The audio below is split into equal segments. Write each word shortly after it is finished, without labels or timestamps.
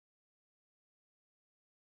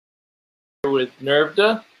with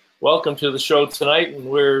NERVDA. Welcome to the show tonight, and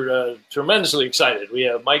we're tremendously excited. We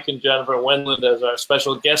have Mike and Jennifer Wendland as our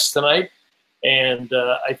special guests tonight, and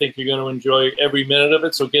I think you're going to enjoy every minute of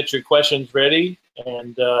it, so get your questions ready.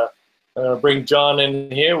 And bring John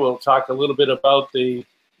in here. We'll talk a little bit about the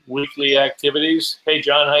weekly activities. Hey,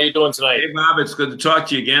 John, how you doing tonight? Hey, Bob, it's good to talk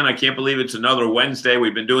to you again. I can't believe it's another Wednesday.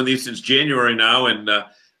 We've been doing these since January now, and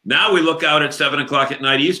now we look out at 7 o'clock at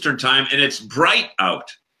night Eastern time, and it's bright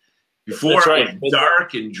out. Before it was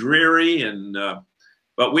dark and dreary, and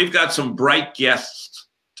but we've got some bright guests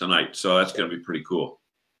tonight, so that's going to be pretty cool.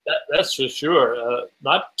 That's for sure.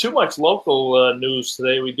 Not too much local news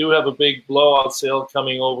today. We do have a big blowout sale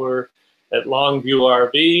coming over at Longview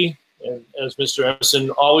RV. And as Mr. Emerson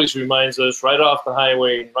always reminds us, right off the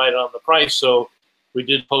highway and right on the price. So we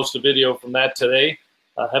did post a video from that today.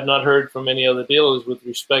 I have not heard from any other dealers with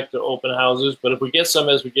respect to open houses, but if we get some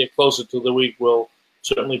as we get closer to the week, we'll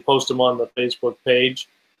certainly post them on the Facebook page.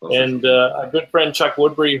 And our good friend Chuck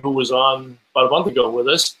Woodbury, who was on about a month ago with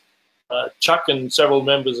us, Chuck and several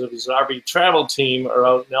members of his RV travel team are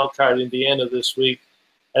out in Elkhart, Indiana this week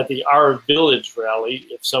at the Our Village rally.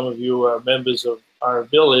 If some of you are members of Our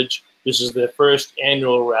Village, this is their first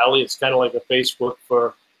annual rally. It's kind of like a Facebook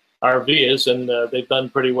for RVers, and they've done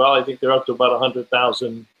pretty well. I think they're up to about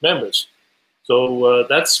 100,000 members. So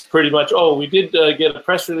that's pretty much. Oh, we did get a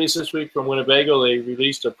press release this week from Winnebago. They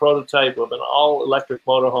released a prototype of an all-electric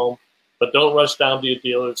motorhome, but don't rush down to your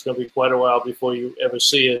dealer. It's going to be quite a while before you ever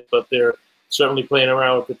see it, but they're certainly playing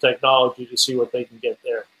around with the technology to see what they can get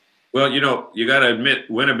there. Well, you know, you got to admit,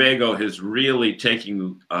 Winnebago is really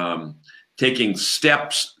taking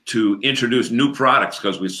steps to introduce new products,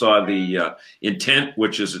 because we saw the Intent,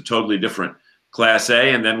 which is a totally different Class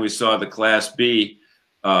A, and then we saw the Class B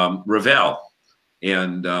Revell.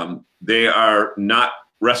 And they are not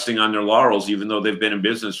resting on their laurels, even though they've been in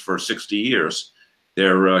business for 60 years.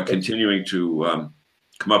 They're continuing to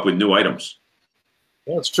come up with new items.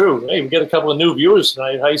 Yeah, it's true. Hey, we got a couple of new viewers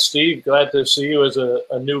tonight. Hi, Steve. Glad to see you as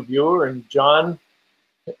a new viewer. And John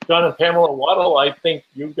and Pamela Waddle, I think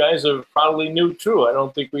you guys are probably new too. I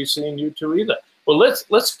don't think we've seen you two either. Well,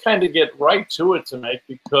 let's kind of get right to it tonight,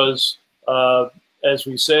 because as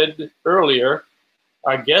we said earlier,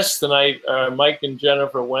 our guests tonight are Mike and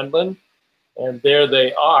Jennifer Wendland, and there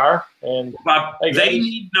they are. And Bob, they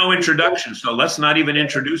need no introduction, so let's not even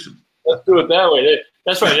introduce them. Let's do it that way.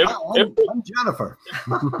 That's right. I'm Jennifer.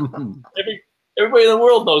 Everybody in the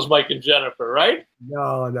world knows Mike and Jennifer, right?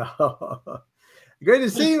 No. Good to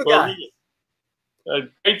see you guys.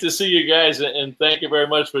 Great to see you guys, and thank you very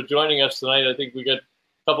much for joining us tonight. I think we got a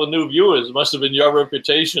couple of new viewers. It must have been your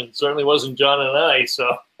reputation. It certainly wasn't John and I,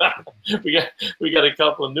 so we got a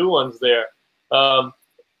couple of new ones there.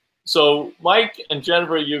 So Mike and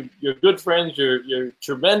Jennifer, you're good friends. You're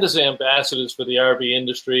tremendous ambassadors for the RV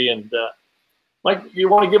industry. And Mike, you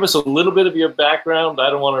want to give us a little bit of your background? I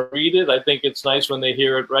don't want to read it. I think it's nice when they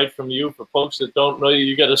hear it right from you. For folks that don't know you,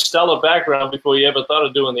 you got a stellar background before you ever thought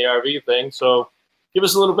of doing the RV thing. So give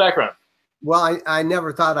us a little background. Well, I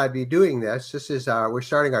never thought I'd be doing this. This is we're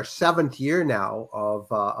starting our 7th year now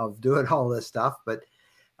of doing all this stuff. But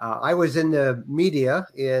I was in the media,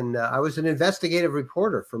 I was an investigative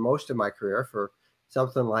reporter for most of my career, for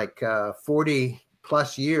something like 40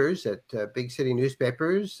 plus years at big city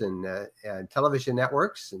newspapers and television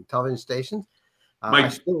networks and television stations.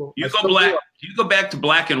 Mike, do you go back to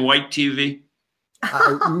black and white TV?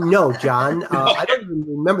 No, John. I don't even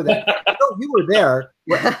remember that. I know you were there.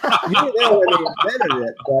 You were there when they invented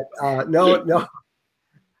it, but no.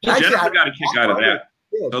 Actually, Jennifer got a kick out of that.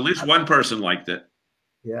 So at least one person liked it.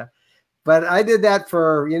 Yeah, but I did that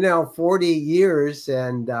for 40 years,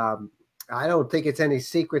 and I don't think it's any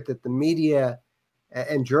secret that the media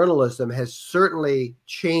and journalism has certainly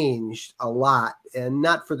changed a lot, and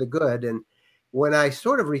not for the good. And when I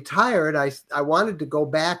sort of retired, I wanted to go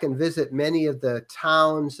back and visit many of the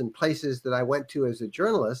towns and places that I went to as a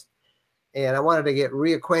journalist, and I wanted to get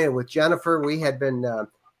reacquainted with Jennifer. We had been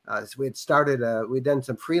we had started we'd done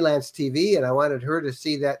some freelance TV, and I wanted her to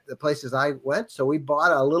see that the places I went. So we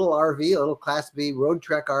bought a little RV, a little Class B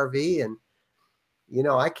Roadtrek RV, and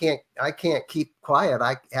I can't keep quiet.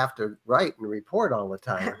 I have to write and report all the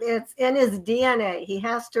time. It's in his DNA. He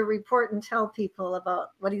has to report and tell people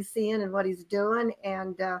about what he's seeing and what he's doing.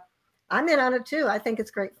 And I'm in on it too. I think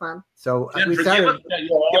it's great fun. So we started.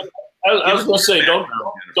 I was going to say,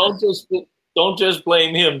 don't just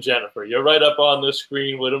blame him, Jennifer. You're right up on the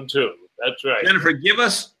screen with him too. That's right. Jennifer, give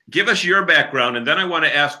us your background, and then I want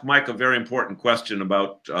to ask Mike a very important question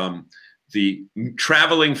about the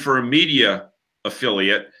traveling for a media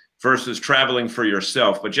affiliate versus traveling for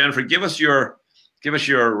yourself. But Jennifer, give us your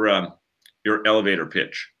your elevator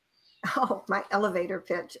pitch. Oh, my elevator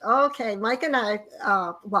pitch. Okay, Mike and I,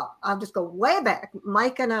 well, I'll just go way back.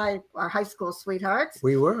 Mike and I are high school sweethearts.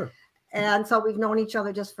 We were. And so we've known each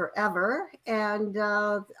other just forever. And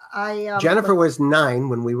Jennifer was 9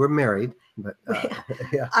 when we were married. But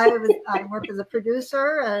yeah. I worked as a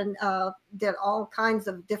producer and did all kinds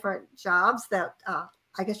of different jobs that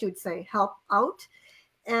I guess you would say help out.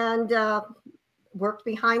 And worked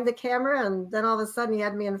behind the camera, and then all of a sudden he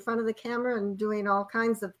had me in front of the camera and doing all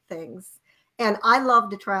kinds of things. And I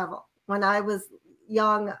loved to travel. When I was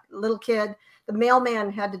young, little kid, the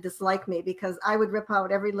mailman had to dislike me because I would rip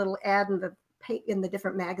out every little ad in the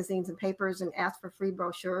different magazines and papers and ask for free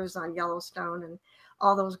brochures on Yellowstone and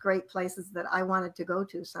all those great places that I wanted to go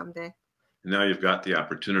to someday. Now you've got the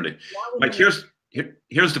opportunity. Like, here's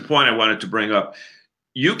the point I wanted to bring up.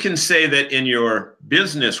 You can say that in your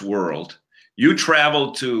business world, you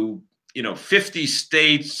traveled to, 50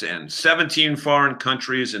 states and 17 foreign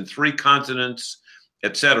countries and 3 continents,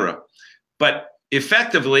 etc. But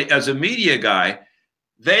effectively, as a media guy,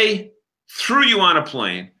 they threw you on a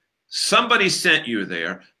plane. Somebody sent you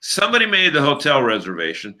there. Somebody made the hotel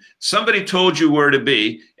reservation. Somebody told you where to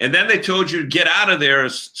be. And then they told you to get out of there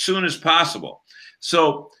as soon as possible.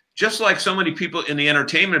 So just like so many people in the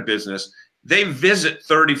entertainment business, they visit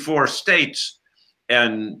 34 states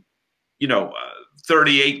and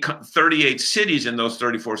 38 cities in those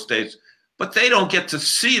 34 states, but they don't get to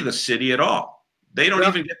see the city at all. They don't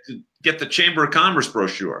even get the Chamber of Commerce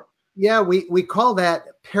brochure. Yeah, we call that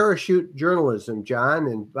parachute journalism, John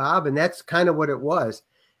and Bob, and that's kind of what it was.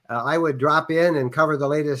 I would drop in and cover the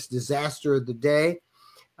latest disaster of the day.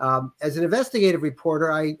 As an investigative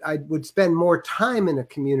reporter, I would spend more time in a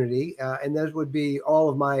community, and those would be all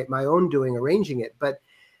of my own doing, arranging it. But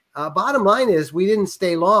bottom line is we didn't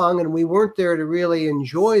stay long, and we weren't there to really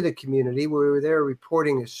enjoy the community. We were there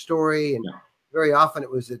reporting a story, and very often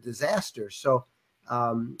it was a disaster. So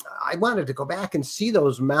I wanted to go back and see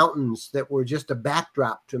those mountains that were just a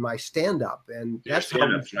backdrop to my stand-up, and that's how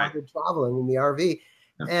we started traveling in the RV.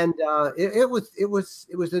 Yeah. And it was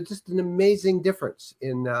just an amazing difference.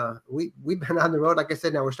 We've been on the road, like I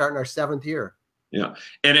said. Now we're starting our 7th year. Yeah,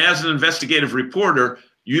 and as an investigative reporter,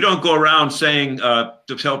 you don't go around saying to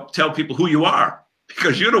tell people who you are,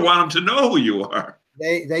 because you don't want them to know who you are.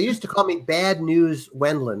 They used to call me Bad News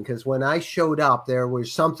Wendland, because when I showed up, there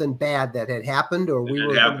was something bad that had happened, or we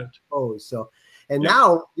were exposed. So, and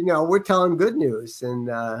now we're telling good news, and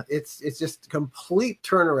it's just complete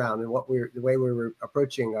turnaround in the way we were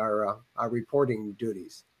approaching our reporting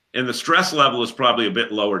duties. And the stress level is probably a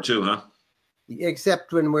bit lower too, huh?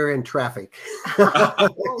 Except when we're in traffic,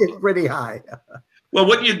 it's pretty high. Well,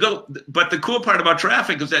 but the cool part about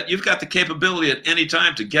traffic is that you've got the capability at any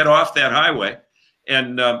time to get off that highway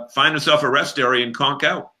and find yourself a rest area and conk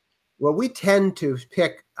out. Well, we tend to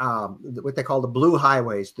pick what they call the blue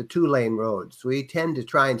highways, the 2-lane roads. We tend to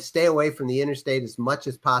try and stay away from the interstate as much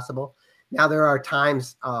as possible. Now, there are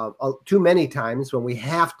times, too many times, when we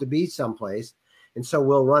have to be someplace, and so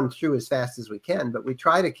we'll run through as fast as we can. But we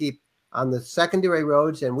try to keep on the secondary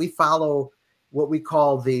roads, and we follow what we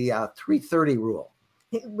call the 330 rule.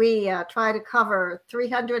 We try to cover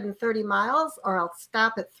 330 miles, or I'll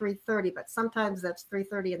stop at 330, but sometimes that's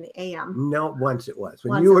 3:30 in the a.m. No, once it was.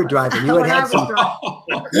 When you were driving, you had had some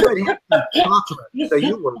chocolate, so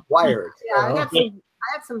you were wired. Yeah, I had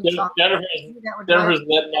some chocolate.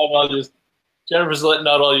 Jennifer's letting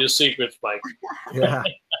out all your secrets, Mike. Yeah.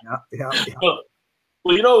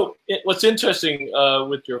 Well, what's interesting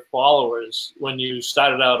with your followers, when you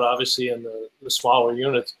started out, obviously, in the smaller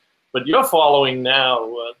units, but you're following now,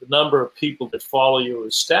 the number of people that follow you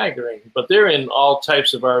is staggering, but they're in all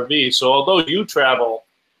types of RVs. So although you travel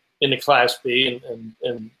in the Class B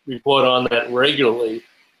and report on that regularly,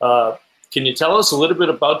 can you tell us a little bit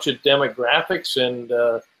about your demographics and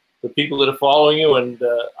the people that are following you? And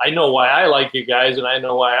I know why I like you guys, and I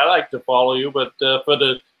know why I like to follow you, but for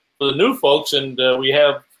the new folks, and we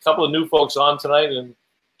have a couple of new folks on tonight, and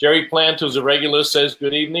Jerry Plant, who's a regular, says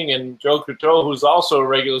good evening, and Joe Coutreau, who's also a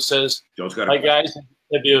regular, says, "Hi guys,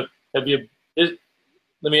 have you? Let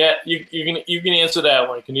me ask, you can answer that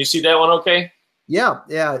one. Can you see that one? Okay." Yeah.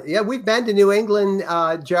 We've been to New England,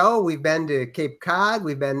 Joe. We've been to Cape Cod.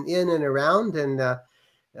 We've been in and around, and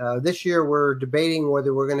this year we're debating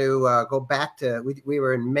whether we're going to go back to. We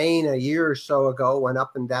were in Maine a year or so ago. Went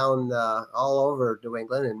up and down all over New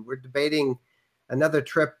England, and we're debating another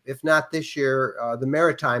trip, if not this year, the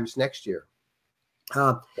Maritimes next year.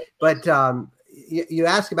 But you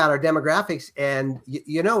ask about our demographics, and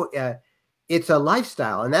it's a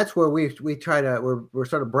lifestyle, and that's where we try to we're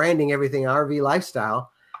sort of branding everything RV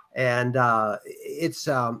lifestyle. And it's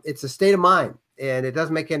a state of mind. And it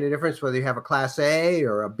doesn't make any difference whether you have a Class A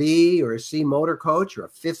or a B or a C motor coach or a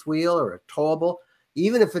fifth wheel or a towable.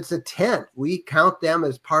 Even if it's a tent, we count them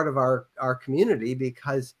as part of our community,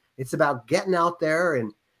 because it's about getting out there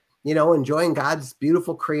and, you know, enjoying God's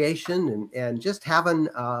beautiful creation and just having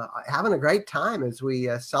a great time as we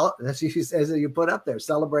as you put up there,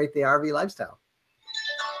 celebrate the RV lifestyle.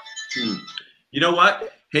 You know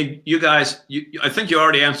what? Hey, you guys, I think you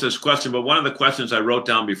already answered this question, but one of the questions I wrote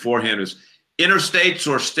down beforehand is interstates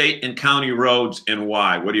or state and county roads, and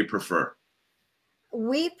why? What do you prefer?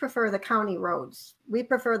 We prefer the county roads. We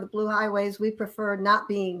prefer the blue highways. We prefer not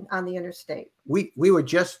being on the interstate. We were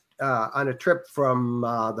just on a trip from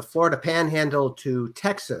the Florida Panhandle to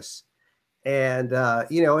Texas. And,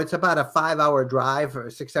 you know, it's about a 5-hour drive or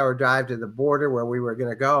a 6-hour drive to the border where we were going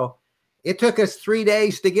to go. It took us 3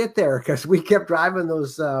 days to get there because we kept driving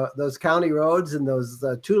those county roads and those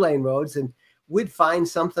 2-lane roads, and we'd find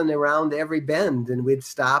something around every bend and we'd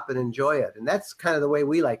stop and enjoy it. And that's kind of the way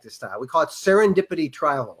we like to style. We call it serendipity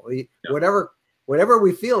travel. Whatever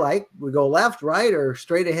we feel like, we go left, right, or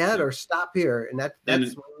straight ahead, or stop here. And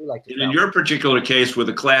that's what we like to do. In your particular case with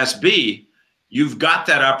a Class B, you've got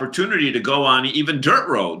that opportunity to go on even dirt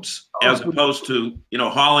roads as opposed to, you know,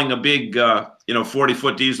 hauling a big,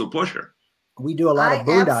 40-foot diesel pusher. We do a lot of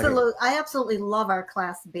boondocking. I absolutely love our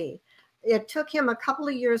Class B. It took him a couple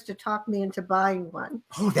of years to talk me into buying one.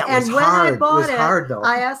 Oh, that was hard. And when I bought it, hard, though.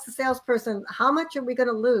 I asked the salesperson, how much are we going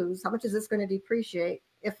to lose? How much is this going to depreciate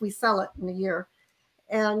if we sell it in a year?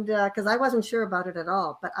 And because I wasn't sure about it at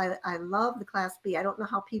all. But I love the Class B. I don't know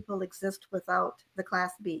how people exist without the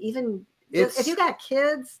Class B. Even if you got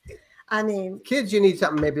kids, I mean. Kids, you need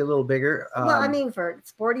something maybe a little bigger. Well, I mean, for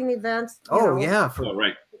sporting events. Yeah.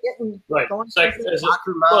 Right. Right. Moms.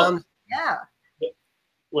 Yeah.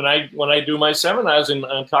 When I do my seminars and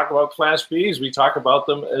talk about Class Bs, we talk about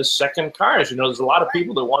them as second cars. You know, there's a lot of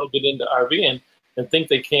people that want to get into RVing and think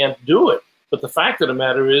they can't do it. But the fact of the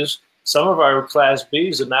matter is, some of our Class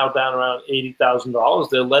Bs are now down around $80,000.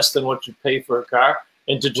 They're less than what you pay for a car.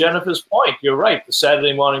 And to Jennifer's point, you're right. The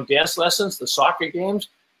Saturday morning dance lessons, the soccer games.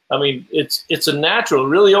 I mean, it's a natural. It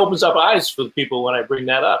really opens up eyes for the people when I bring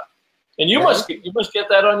that up. And you must get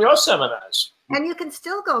that on your seminars. And you can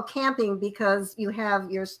still go camping because you have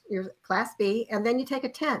your Class B, and then you take a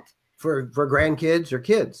tent for grandkids or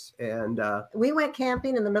kids. And we went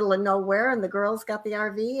camping in the middle of nowhere, and the girls got the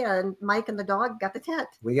RV, and Mike and the dog got the tent.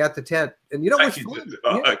 We got the tent, and you know what's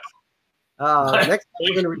fun? Next time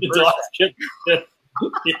we're going to reverse that.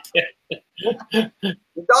 The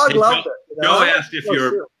dog loved it. You know? Joe asked if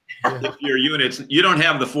your units, you don't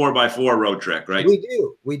have the 4x4 Roadtrek, right?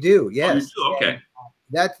 We do. Yes. Oh, you do? Okay.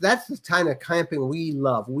 That's the kind of camping we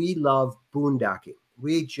love. We love boondocking.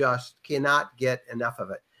 We just cannot get enough of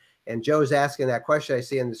it. And Joe's asking that question I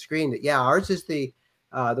see on the screen. That ours is the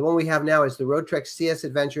one we have now is the Roadtrek CS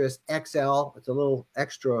Adventurous XL. It's a little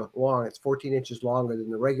extra long. It's 14 inches longer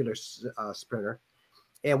than the regular Sprinter.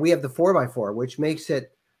 And we have the 4x4, which makes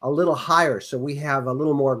it a little higher. So we have a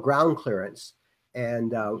little more ground clearance,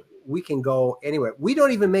 and we can go anywhere. We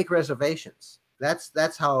don't even make reservations. That's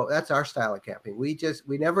our style of camping. We've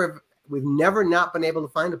never not been able to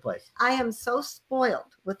find a place. I am so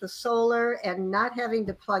spoiled with the solar and not having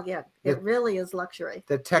to plug in. It really is luxury.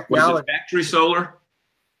 The technology. Was it factory solar?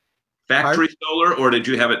 Solar, or did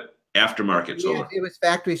you have it aftermarket solar? It was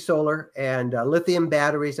factory solar and lithium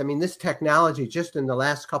batteries. I mean, this technology just in the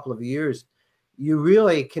last couple of years, you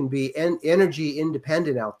really can be energy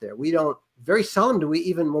independent out there. Very seldom do we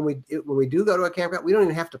even, when we do go to a campground, we don't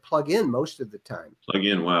even have to plug in most of the time. Plug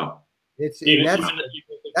in, wow. That's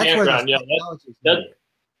campground,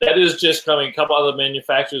 that is just coming. A couple other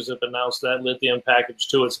manufacturers have announced that lithium package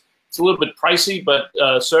too. It's a little bit pricey, but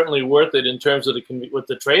certainly worth it in terms of what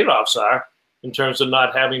the trade-offs are, in terms of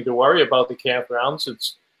not having to worry about the campgrounds.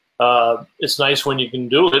 It's nice when you can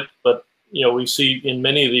do it, but you know, we see in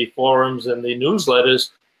many of the forums and the newsletters,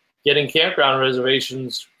 getting campground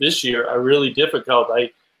reservations this year are really difficult.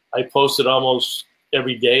 I posted almost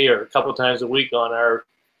every day or a couple of times a week on our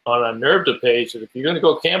NERVDA page that if you're going to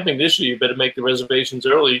go camping this year, you better make the reservations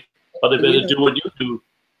early, or they better do what you do.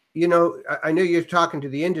 You know, I know you're talking to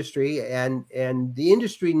the industry, and the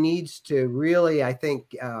industry needs to really, I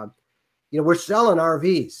think, we're selling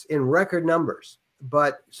RVs in record numbers.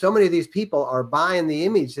 But so many of these people are buying the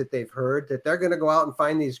image that they've heard that they're going to go out and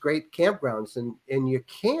find these great campgrounds, and you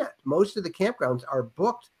can't. Most of the campgrounds are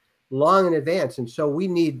booked long in advance, and so we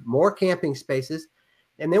need more camping spaces,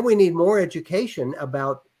 and then we need more education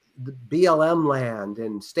about the BLM land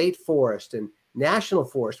and state forest and national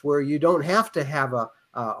forest, where you don't have to have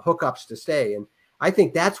hookups to stay. And I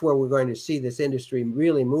think that's where we're going to see this industry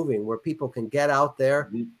really moving, where people can get out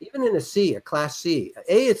there, even in a C, a Class C.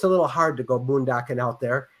 A, it's a little hard to go boondocking out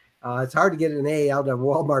there. It's hard to get an A out of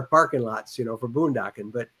Walmart parking lots, you know, for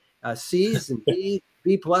boondocking. But C's and B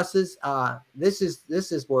pluses,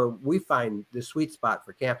 this is where we find the sweet spot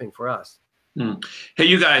for camping for us. Hey,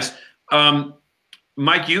 you guys,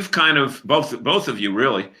 Mike, you've kind of both of you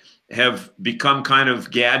really have become kind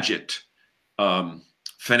of gadget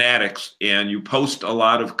fanatics, and you post a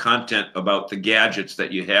lot of content about the gadgets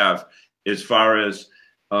that you have, as far as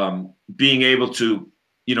being able to,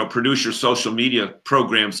 you know, produce your social media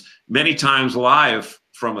programs many times live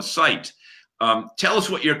from a site. Tell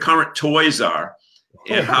us what your current toys are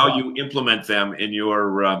and how you implement them in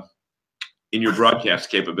your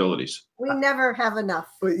broadcast capabilities. We never have enough.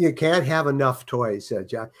 You can't have enough toys,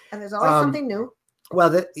 John. And there's always something new.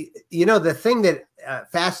 Well, you know, the thing that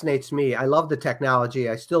fascinates me, I love the technology.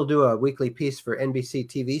 I still do a weekly piece for NBC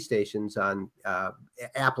TV stations on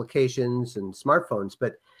applications and smartphones,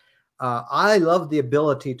 but I love the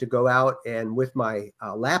ability to go out and with my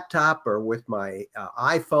laptop or with my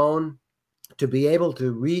iPhone to be able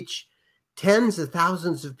to reach tens of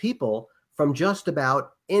thousands of people from just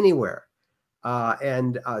about anywhere.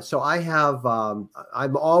 So I have,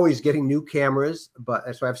 I'm always getting new cameras,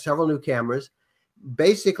 so I have several new cameras.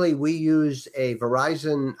 Basically, we use a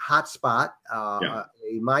Verizon hotspot, a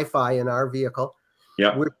MiFi in our vehicle.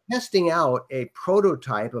 Yeah. We're testing out a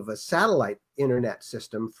prototype of a satellite internet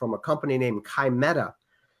system from a company named Kymeta.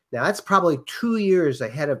 Now, that's probably 2 years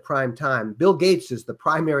ahead of prime time. Bill Gates is the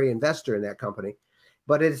primary investor in that company,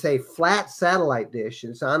 but it's a flat satellite dish.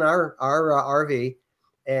 It's on our RV,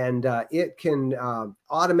 and it can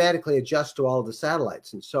automatically adjust to all the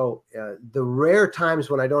satellites. And so the rare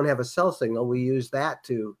times when I don't have a cell signal, we use that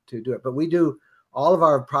to do it. But we do all of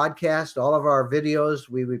our podcasts, all of our videos,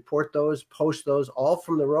 we report those, post those all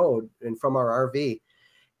from the road and from our RV.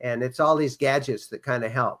 And it's all these gadgets that kind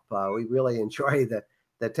of help. We really enjoy the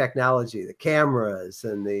technology, the cameras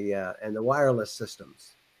and the wireless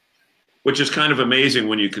systems. Which is kind of amazing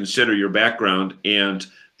when you consider your background and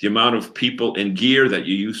the amount of people and gear that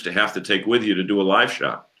you used to have to take with you to do a live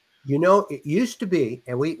shot. You know, it used to be,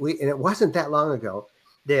 and and it wasn't that long ago,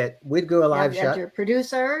 that we'd go a live shot. Your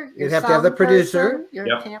producer, you'd have to have the producer, your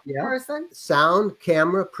camp person, sound,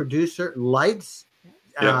 camera, producer, lights.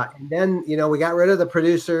 And then, you know, we got rid of the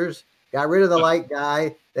producers, got rid of the light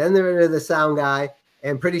guy, then they're rid of the sound guy.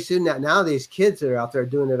 And pretty soon now these kids are out there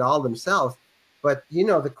doing it all themselves. But, you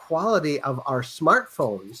know, the quality of our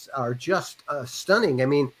smartphones are just stunning. I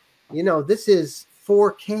mean, you know, this is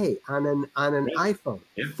 4K on an iPhone,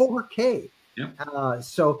 4K.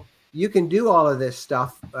 So you can do all of this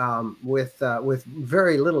stuff with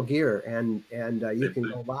very little gear, and you can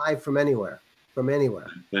go live from anywhere.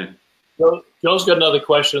 So Joe's got another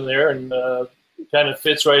question there, and kind of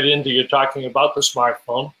fits right into you talking about the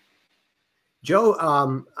smartphone. Joe,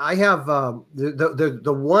 I have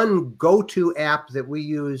the one go-to app that we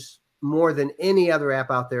use more than any other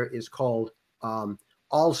app out there is called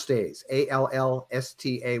Allstays,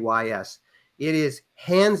 ALLSTAYS. It is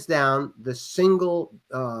hands down the single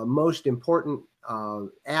most important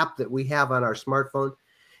app that we have on our smartphone.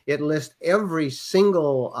 It lists every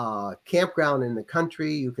single campground in the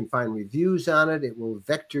country. You can find reviews on it. It will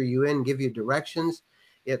vector you in, give you directions.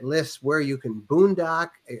 It lists where you can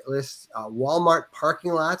boondock. It lists Walmart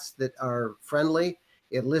parking lots that are friendly.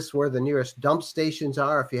 It lists where the nearest dump stations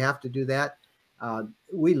are if you have to do that.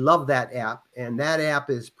 We love that app, and that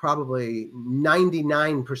app is probably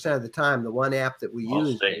 99% of the time the one app that we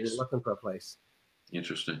use when you're looking for a place.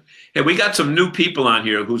 Interesting. Hey, we got some new people on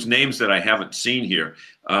here whose names that I haven't seen here.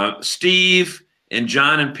 Steve and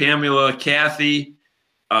John and Pamela, Kathy,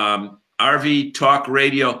 RV Talk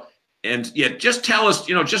Radio. And yeah, just tell us,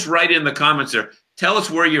 you know, just write in the comments there. Tell us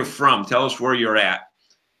where you're from. Tell us where you're at.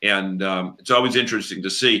 And it's always interesting to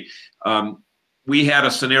see. We had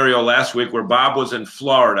a scenario last week where Bob was in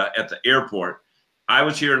Florida at the airport. I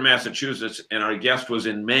was here in Massachusetts, and our guest was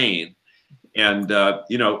in Maine. And,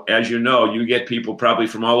 you know, as you know, you get people probably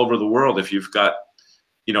from all over the world if you've got,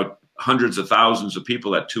 you know, hundreds of thousands of people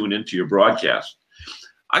that tune into your broadcast.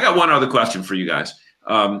 I got one other question for you guys.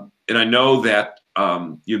 And I know that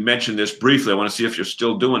you mentioned this briefly. I want to see if you're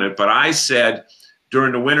still doing it. But I said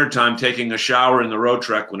during the wintertime, taking a shower in the road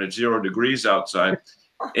trek when it's 0 degrees outside.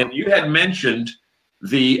 And you had mentioned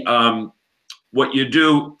the what you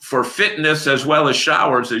do for fitness as well as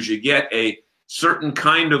showers is you get a certain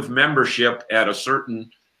kind of membership at a certain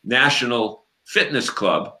national fitness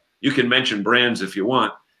club. You can mention brands if you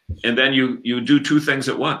want. And then you do two things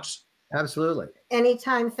at once. Absolutely.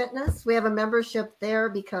 Anytime Fitness. We have a membership there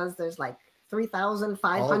because there's like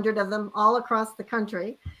 3,500 of them all across the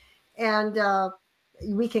country. And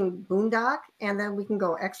we can boondock, and then we can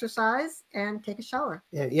go exercise and take a shower.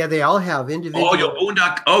 Yeah, they all have individual. Oh, your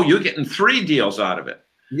boondock. Oh, you're getting 3 deals out of it.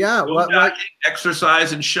 Yeah, boondocking,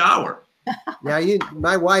 exercise, and shower. Yeah,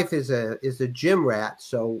 my wife is a gym rat,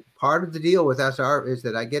 so part of the deal with us is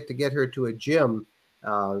that I get to get her to a gym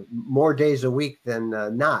more days a week than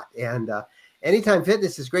not. And Anytime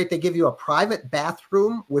Fitness is great. They give you a private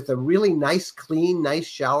bathroom with a really nice, clean, nice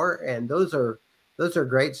shower, and those are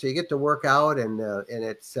great. So you get to work out, and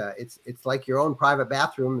it's like your own private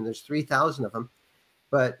bathroom, and there's 3,000 of them.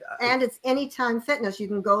 But and it's Anytime Fitness. You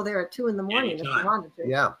can go there at 2 in the morning if you wanted to.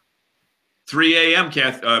 Yeah. 3 a.m.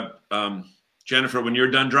 Jennifer, when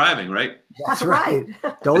you're done driving, right? That's right.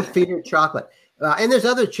 Don't feed her chocolate. And there's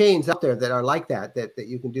other chains out there that are like that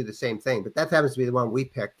you can do the same thing. But that happens to be the one we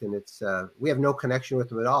picked, and it's we have no connection with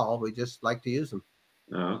them at all. We just like to use them.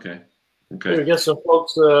 Oh, okay. We got some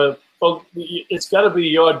folks. It's got to be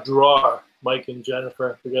your draw, Mike and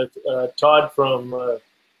Jennifer. We got Todd from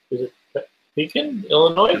is it Pekin,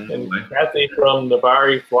 Illinois, and Kathy from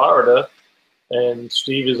Nabari, Florida, and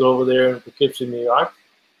Steve is over there in Poughkeepsie, New York.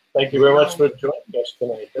 Thank you very much for joining us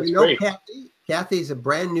tonight. That's great. Kathy's a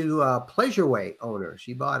brand new Pleasureway owner.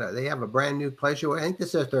 They have a brand new Pleasureway. I think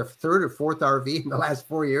this is their 3rd or 4th RV in the last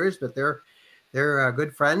 4 years, but they're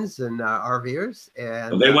good friends and RVers.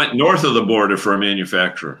 And well, they went north of the border for a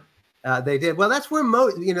manufacturer. They did. Well, that's where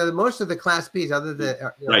most of the Class Bs, other than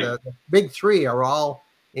the big 3, are all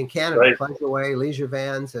in Canada: right. Pleasureway, Leisure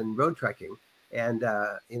Vans, and Roadtreking. And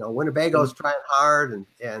Winnebago's trying hard,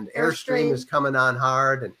 and Airstream is coming on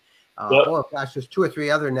hard, and oh gosh, there's 2 or 3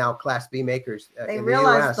 other now Class B makers. They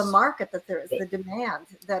realize the market, that there is the demand,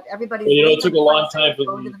 that everybody's. It took a long time for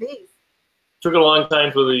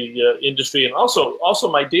the industry, and also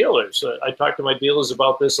my dealers. I talked to my dealers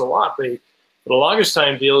about this a lot. For the longest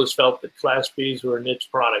time, dealers felt that Class Bs were a niche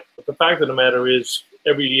product, but the fact of the matter is,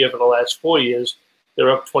 every year for the last 4 years,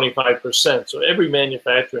 they're up 25%. So every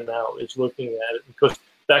manufacturer now is looking at it. Because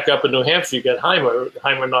back up in New Hampshire, you got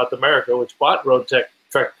Heimer North America, which bought Roadtrek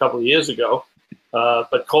a couple of years ago.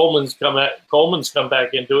 But Coleman's come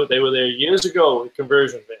back into it. They were there years ago with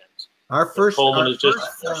conversion vans. Our first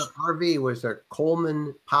RV was a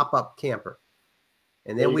Coleman pop-up camper,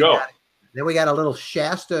 and then we got a little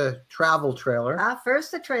Shasta travel trailer.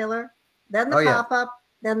 First the trailer, then the pop-up,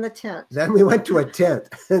 then the tent. Then we went to a tent.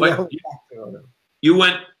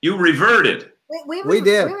 You reverted. We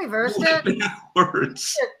did. We reversed it.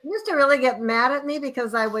 Words. It used to really get mad at me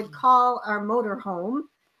because I would call our motorhome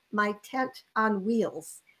my tent on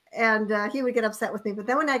wheels. And he would get upset with me. But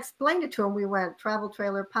then when I explained it to him, we went travel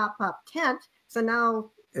trailer, pop-up tent. So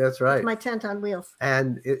now that's right. It's my tent on wheels.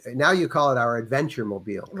 And now you call it our adventure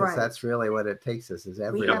mobile, because that's really what it takes us, is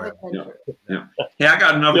everywhere. Yeah. Hey, I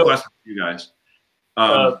got another question for you guys.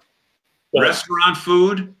 Restaurant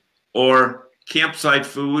food or campsite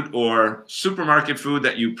food or supermarket food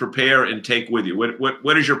that you prepare and take with you?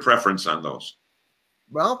 What is your preference on those?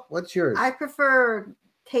 Well, what's yours? I prefer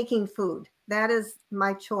taking food. That is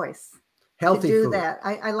my choice. Healthy to do food. That.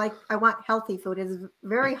 I want healthy food. It's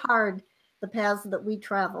very hard, the paths that we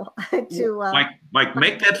travel to Mike,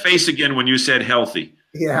 make that face again when you said healthy.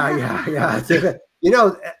 Yeah.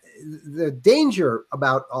 The danger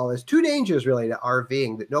about all this, 2 dangers really to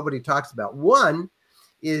RVing that nobody talks about. One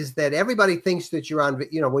is that everybody thinks that you're on,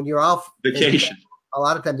 when you're off vacation, a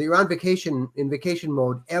lot of times you're on vacation, in vacation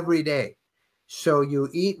mode every day. So you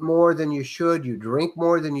eat more than you should, you drink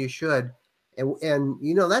more than you should. And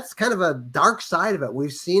that's kind of a dark side of it.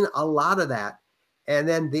 We've seen a lot of that. And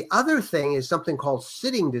then the other thing is something called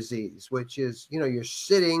sitting disease, which is, you're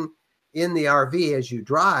sitting in the RV as you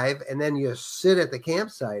drive, and then you sit at the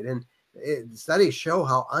campsite. And studies show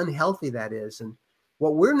how unhealthy that is. And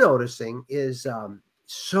what we're noticing is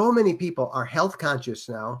so many people are health conscious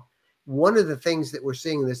now. One of the things that we're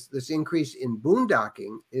seeing this increase in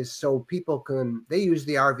boondocking is so people they use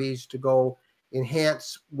the RVs to go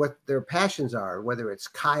enhance what their passions are, whether it's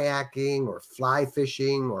kayaking or fly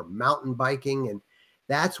fishing or mountain biking. And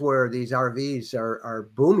that's where these RVs are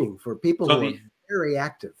booming for people who are very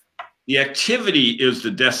active. The activity is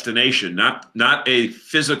the destination, not a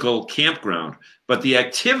physical campground, but the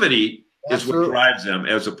activity is what drives them,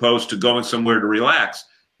 as opposed to going somewhere to relax.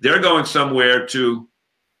 They're going somewhere to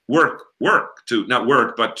not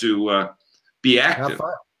work, but to be active.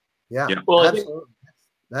 Yeah. Well,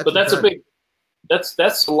 absolutely.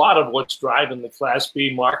 That's a lot of what's driving the Class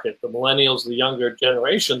B market, the millennials, the younger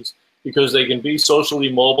generations, because they can be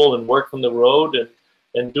socially mobile and work from the road. And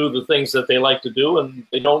and do the things that they like to do, and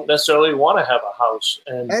they don't necessarily want to have a house.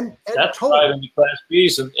 And that's driving the Class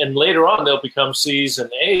Bs, and later on they'll become Cs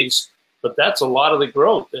and As. But that's a lot of the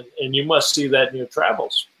growth, and you must see that in your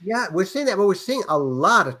travels. Yeah, we're seeing that, but we're seeing a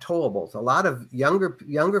lot of towables, a lot of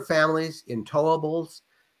younger families in towables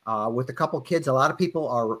with a couple kids. A lot of people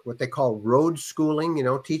are what they call road schooling, you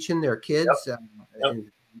know, teaching their kids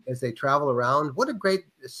as they travel around. What a great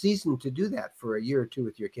season to do that for a year or two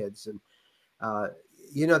with your kids. And,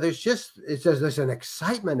 you know, there's an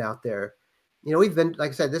excitement out there. You know, we've been,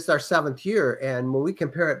 like I said, this is our 7th year. And when we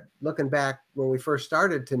compare it, looking back when we first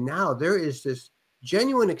started to now, there is this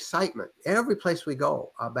genuine excitement every place we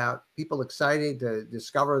go about people excited to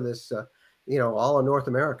discover this, you know, all of North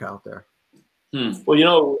America out there. Well, you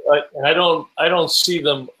know, I don't see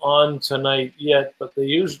them on tonight yet, but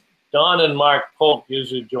they Don and Mark Polk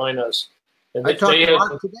usually join us. And I talked to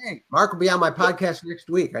Mark today. Mark will be on my podcast next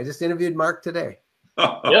week. I just interviewed Mark today.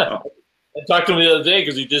 Yeah. I talked to him the other day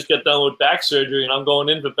because he just got done with back surgery, and I'm going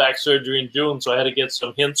in for back surgery in June, so I had to get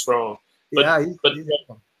some hints from him.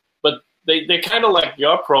 But they kind of like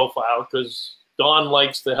your profile, because Don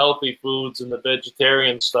likes the healthy foods and the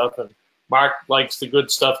vegetarian stuff, and Mark likes the good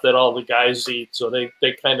stuff that all the guys eat, so they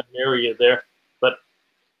kind of marry you there. But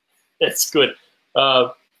it's good.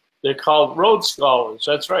 They're called Road Scholars.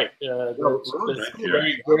 That's right. Very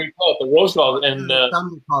good. The Road Scholars, and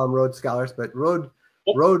some call them Road Scholars, but Road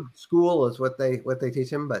School is what they teach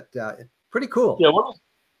them. But pretty cool.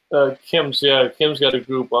 Yeah, Kim's got a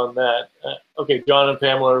group on that. Okay, John and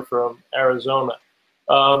Pamela are from Arizona.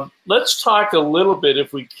 Let's talk a little bit,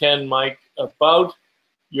 if we can, Mike, about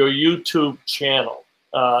your YouTube channel,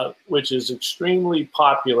 which is extremely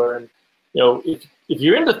popular. And you know, if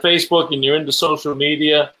you're into Facebook and you're into social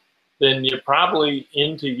media, then you're probably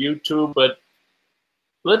into YouTube. But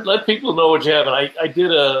let people know what you have. And I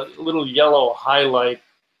did a little yellow highlight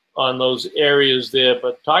on those areas there.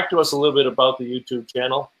 But talk to us a little bit about the YouTube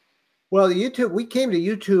channel. Well, we came to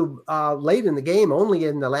YouTube late in the game, only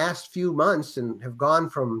in the last few months, and have gone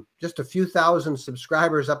from just a few thousand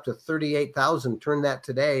subscribers up to 38,000. Turned that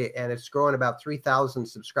today, and it's growing about 3,000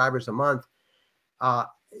 subscribers a month. I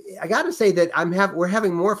got to say that we're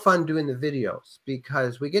having more fun doing the videos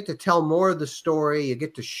because we get to tell more of the story. You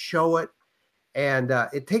get to show it, and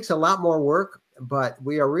it takes a lot more work, but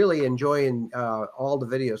we are really enjoying all the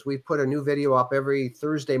videos. We put a new video up every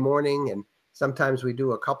Thursday morning, and sometimes we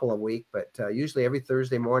do a couple a week, but usually every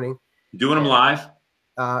Thursday morning. Doing them live?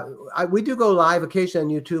 We do go live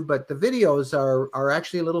occasionally on YouTube, but the videos are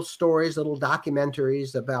actually little stories, little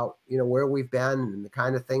documentaries about, you know, where we've been and the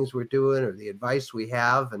kind of things we're doing or the advice we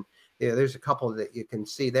have. And you know, there's a couple that you can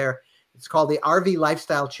see there. It's called the RV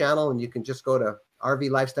Lifestyle Channel, and you can just go to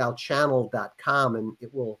rvlifestylechannel.com and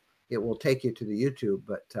it will take you to the YouTube.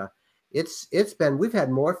 But we've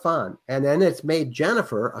had more fun, and then it's made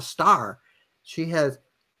Jennifer a star.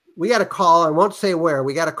 We got a call, I won't say where,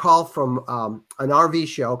 we got a call from an RV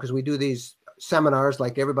show, because we do these seminars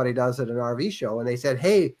like everybody does at an RV show. And they said,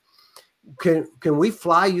 hey, can we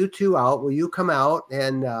fly you two out? Will you come out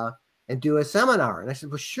and do a seminar? And I said,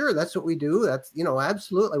 well, sure, that's what we do. That's, you know,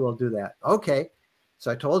 absolutely, we'll do that. Okay.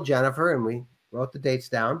 So I told Jennifer, and we wrote the dates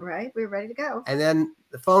down. Right. We were ready to go. And then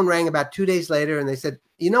the phone rang about 2 days later, and they said,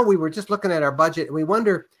 you know, we were just looking at our budget, and we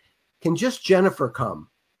wonder, can just Jennifer come?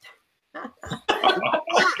 I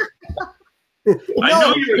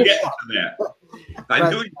knew you were getting to that.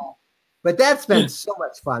 But that's been so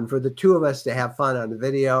much fun for the two of us to have fun on the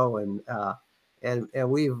video, and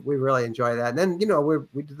we really enjoy that. And then, you know,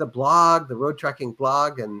 we did the blog, the Roadtreking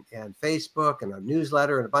blog, and Facebook, and a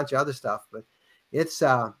newsletter, and a bunch of other stuff. But it's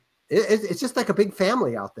just like a big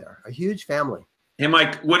family out there, a huge family. Hey,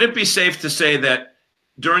 Mike, would it be safe to say that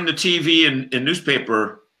during the TV and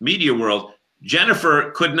newspaper media world,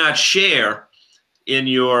 Jennifer could not share in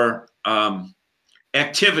your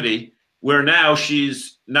activity, where now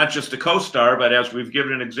she's not just a co-star, but as we've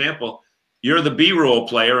given an example, you're the B-role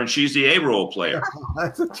player and she's the A-role player.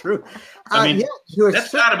 That's true. I mean,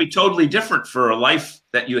 that's got to be totally different for a life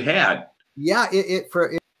that you had. Yeah,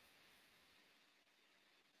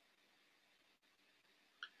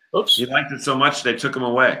 Oops. You liked it so much they took him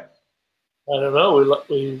away. I don't know.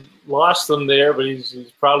 We lost him there, but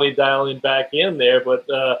he's probably dialing back in there. But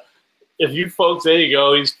if you folks, there you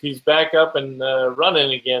go. He's back up and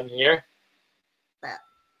running again here.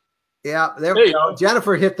 Yeah, there we go.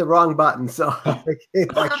 Jennifer hit the wrong button, so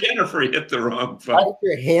Jennifer hit the wrong button.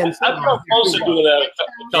 Your hands. I've been supposed to do that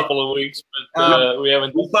a couple of weeks, but we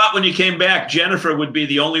haven't. We thought when you came back, Jennifer would be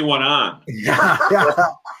the only one on. Yeah.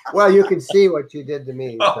 Well, you can see what you did to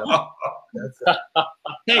me. So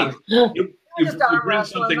hey, you you bring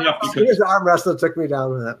something up because his arm wrestler took me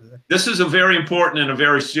down with that. This is a very important and a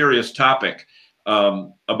very serious topic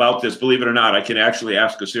about this. Believe it or not, I can actually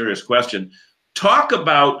ask a serious question. Talk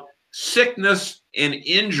about sickness and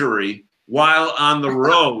injury while on the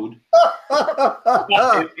road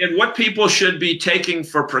and what people should be taking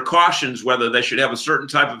for precautions, whether they should have a certain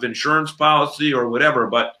type of insurance policy or whatever.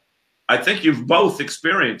 But I think you've both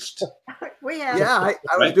experienced. We have. Yeah,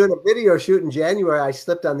 I was doing a video shoot in January. I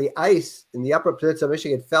slipped on the ice in the upper peninsula of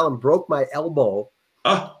Michigan, fell and broke my elbow.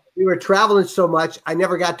 Oh. We were traveling so much, I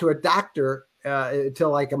never got to a doctor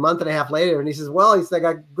until like a month and a half later. And he says, well, I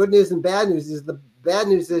got good news and bad news. The bad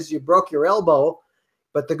news is you broke your elbow.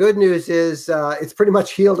 But the good news is it's pretty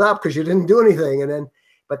much healed up because you didn't do anything.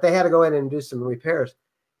 But they had to go in and do some repairs.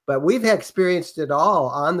 But we've experienced it all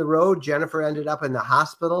on the road. Jennifer ended up in the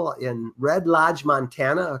hospital in Red Lodge,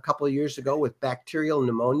 Montana, a couple of years ago with bacterial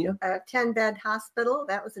pneumonia. A 10-bed hospital.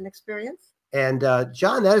 That was an experience. And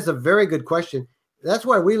John, that is a very good question. That's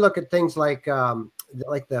why we look at things like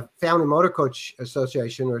the Family Motor Coach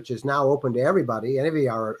Association, which is now open to everybody, any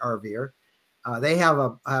RVer. They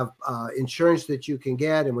have insurance that you can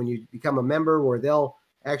get, and when you become a member, where they'll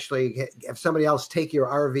actually have somebody else take your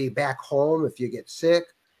RV back home if you get sick.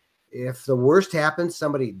 If the worst happens,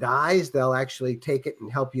 somebody dies, they'll actually take it and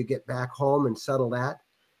help you get back home and settle that.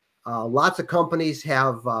 Lots of companies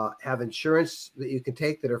have insurance that you can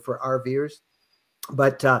take that are for RVers,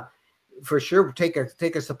 but for sure, take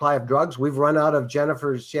a supply of drugs. We've run out of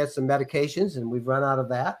Jennifer's. She had some medications, and we've run out of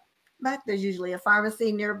that. But there's usually a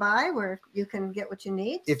pharmacy nearby where you can get what you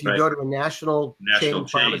need. If you go to a national chain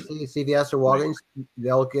pharmacy, CVS or Walgreens,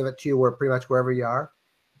 they'll give it to you pretty much wherever you are.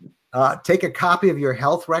 Take a copy of your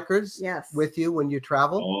health records with you when you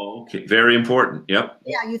travel. Oh, okay. Very important. Yep.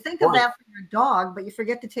 Yeah, you think of that for your dog, but you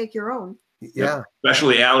forget to take your own. Yeah. Yep.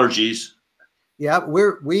 Especially allergies. Yeah,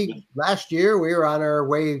 last year we were on our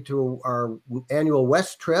way to our annual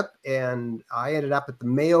West trip, and I ended up at the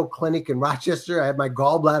Mayo Clinic in Rochester. I had my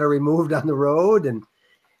gallbladder removed on the road, and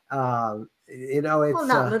it's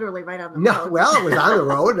not literally right on the road. Well, it was on the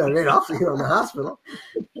road. I mean, off, in the hospital.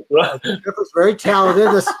 It was very talented.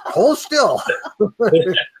 Just hold still.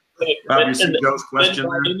 Obviously, Joe's question.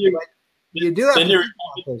 You do have then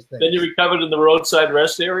you recovered in the roadside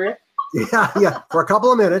rest area. Yeah, for a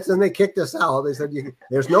couple of minutes, and they kicked us out. They said,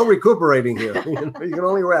 "There's no recuperating here. You can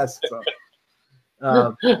only rest."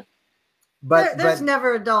 So, there's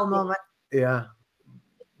never a dull moment. Yeah,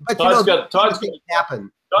 but Todd's got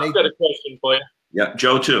a question for you. Yeah,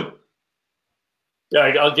 Joe too.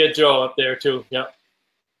 Yeah, I'll get Joe up there too. Yeah.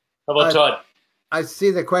 How about Todd? I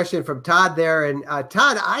see the question from Todd there, and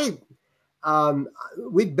Todd,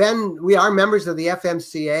 we are members of the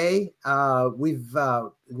FMCA.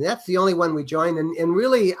 That's the only one we joined. And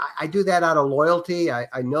really, I do that out of loyalty. I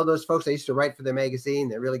know those folks. I used to write for their magazine.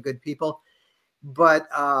 They're really good people. But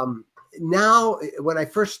now, when I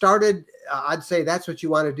first started, I'd say that's what you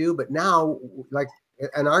want to do. But now, like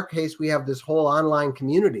in our case, we have this whole online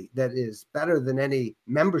community that is better than any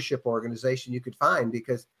membership organization you could find,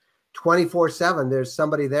 because 24/7, there's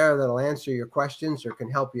somebody there that'll answer your questions or can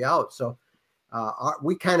help you out. So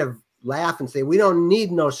we kind of laugh and say, we don't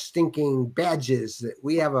need no stinking badges.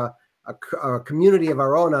 We have a community of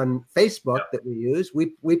our own on Facebook that we use.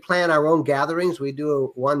 We plan our own gatherings. We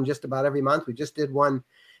do one just about every month. We just did one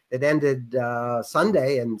that ended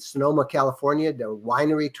Sunday in Sonoma, California, the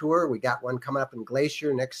winery tour. We got one coming up in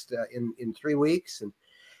Glacier next in 3 weeks. And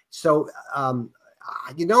so,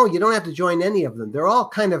 you don't have to join any of them. They're all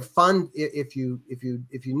kind of fun if you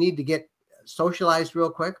need to get socialized real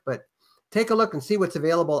quick, but take a look and see what's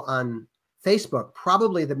available on Facebook.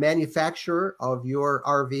 Probably the manufacturer of your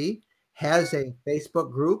RV has a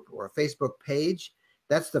Facebook group or a Facebook page.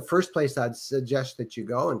 That's the first place I'd suggest that you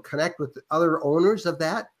go and connect with other owners of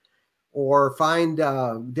that, or find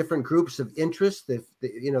different groups of interest that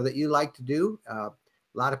you like to do. A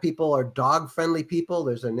lot of people are dog-friendly people.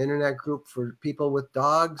 There's an internet group for people with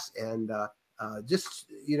dogs, and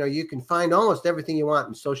you can find almost everything you want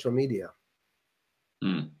in social media.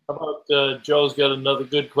 How about Joe's got another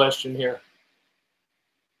good question here.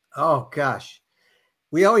 Oh gosh,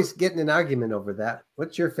 we always get in an argument over that.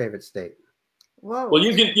 What's your favorite state? Whoa. Well,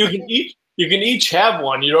 you can each have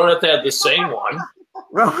one. You don't have to have the same one.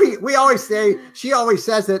 Well, we always say, she always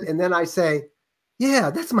says it, and then I say, yeah,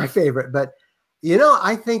 that's my favorite. But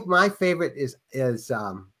I think my favorite is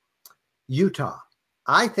Utah.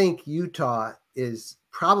 I think Utah is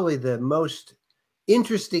probably the most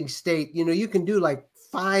interesting state. You can do like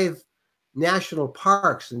 5 national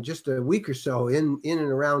parks in just a week or so in and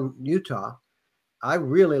around Utah. I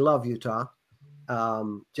really love Utah.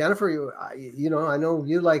 Jennifer, you know, I know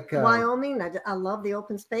you like Wyoming. I love the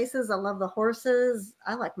open spaces. I love the horses.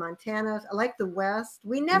 I like Montana. I like the West.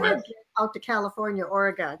 We never get out to California,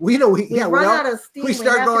 Oregon. We run out of steam. We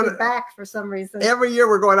start going back for some reason. Every year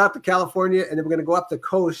we're going out to California, and then we're going to go up the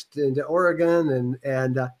coast into Oregon,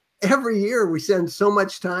 and every year we spend so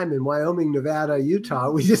much time in Wyoming, Nevada,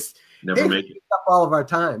 Utah. We just never make it up all of our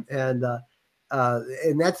time, and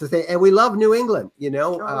that's the thing. And we love New England, you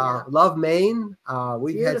know, love Maine.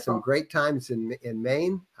 We've had some great times in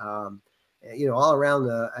Maine, you know, all around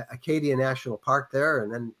the Acadia National Park there,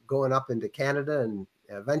 and then going up into Canada and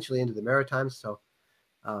eventually into the Maritimes. So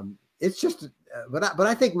it's just, but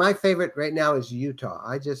I think my favorite right now is Utah.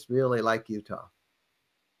 I just really like Utah.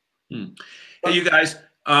 Hey, you guys,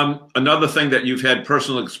 another thing that you've had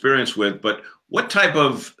personal experience with, but what type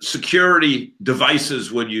of security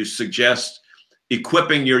devices would you suggest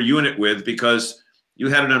equipping your unit with? Because you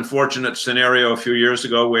had an unfortunate scenario a few years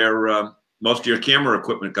ago where most of your camera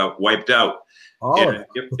equipment got wiped out. Oh.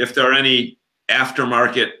 If there are any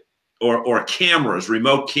aftermarket or cameras,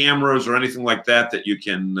 remote cameras or anything like that that you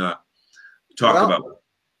can talk about.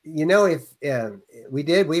 You know, if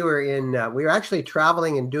we were actually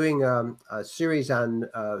traveling and doing a series on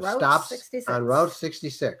stops 66. On Route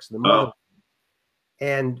 66, the mountain.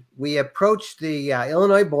 And we approached the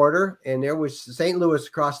Illinois border, and there was St. Louis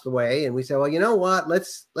across the way. And we said, well, you know what?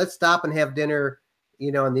 Let's stop and have dinner,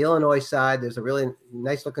 you know, on the Illinois side. There's a really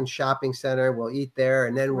nice looking shopping center. We'll eat there,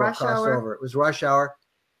 and then we'll cross over. It was rush hour.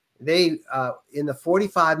 They, in the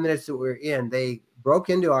 45 minutes that we were in, they broke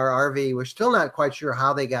into our RV. We're still not quite sure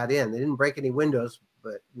how they got in. They didn't break any windows,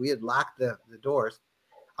 but we had locked the doors.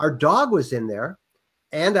 Our dog was in there.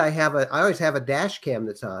 And I always have a dash cam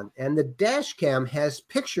that's on, and the dash cam has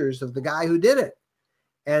pictures of the guy who did it.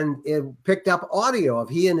 And it picked up audio of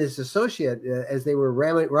he and his associate as they were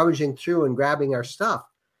rummaging through and grabbing our stuff.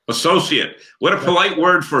 Associate. What a polite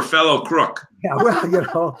word for fellow crook. Yeah, well, you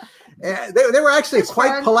know, they were actually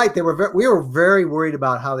quite polite. We were very worried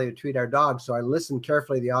about how they would treat our dog. So I listened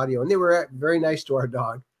carefully to the audio, and they were very nice to our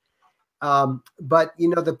dog. But, you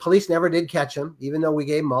know, the police never did catch him, even though we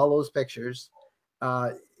gave them all those pictures.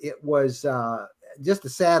 It was just a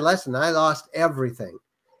sad lesson. I lost everything.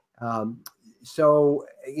 So,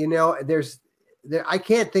 you know, I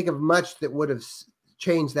can't think of much that would have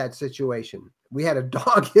changed that situation. We had a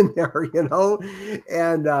dog in there, you know,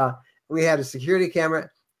 and we had a security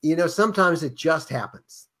camera. You know, sometimes it just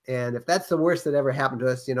happens. And if that's the worst that ever happened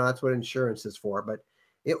to us, you know, that's what insurance is for. But,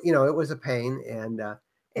 you know, it was a pain. And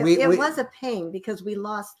it was a pain because we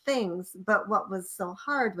lost things. But what was so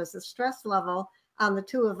hard was the stress level on the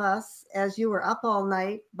two of us as you were up all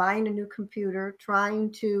night buying a new computer,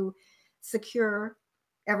 trying to secure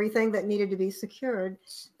everything that needed to be secured.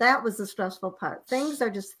 That was the stressful part. Things are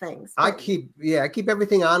just things. I keep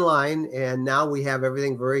everything online, and now we have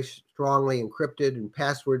everything very strongly encrypted and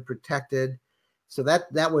password protected. So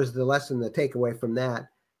that was the lesson, the takeaway from that.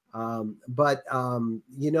 But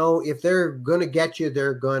you know, if they're going to get you,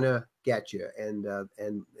 they're going to get you. And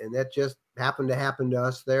that just happened to happen to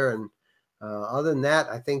us there. And other than that,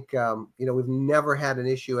 I think, you know, we've never had an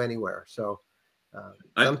issue anywhere. So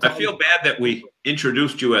I feel bad that we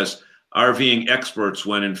introduced you as RVing experts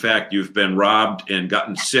when, in fact, you've been robbed and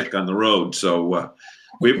gotten sick on the road. So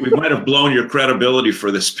we might have blown your credibility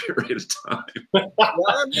for this period of time. Well,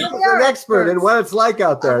 I'm an expert in what it's like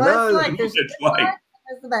out there.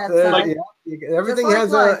 Everything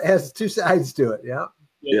has two sides to it. Yeah.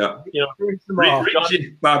 Yeah. You know,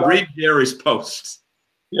 read Jerry's posts.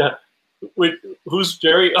 Yeah. Wait, who's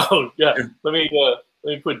Jerry? Oh, yeah. Let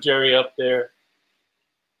me put Jerry up there.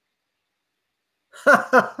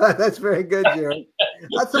 That's very good, Jerry.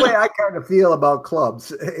 That's the way I kind of feel about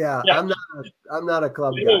clubs. Yeah. I'm not a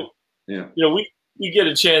club guy. Yeah. You know, we get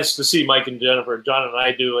a chance to see Mike and Jennifer. John and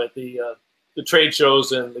I do at the trade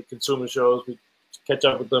shows and the consumer shows. We catch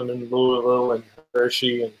up with them in Louisville and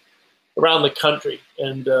Hershey and around the country,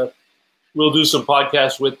 and we'll do some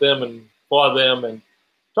podcasts with them and for them. And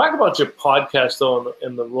talk about your podcast though,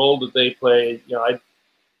 and the role that they play. You know,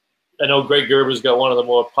 I know Greg Gerber's got one of the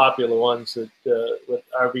more popular ones that with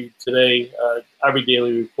RV Today, RV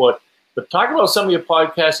Daily Report. But talk about some of your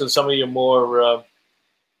podcasts and some of your more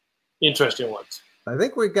interesting ones. I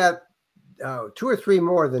think we've got 2 or 3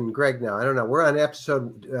 more than Greg now. I don't know. We're on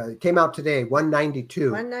episode, came out today,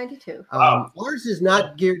 192. 192. Ours is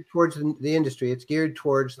not geared towards the industry. It's geared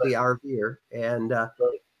towards the RVer. And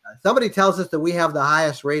somebody tells us that we have the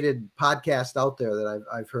highest rated podcast out there that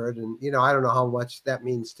I've heard. And, you know, I don't know how much that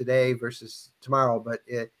means today versus tomorrow, but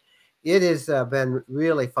it has been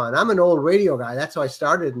really fun. I'm an old radio guy. That's how I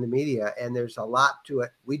started in the media, and there's a lot to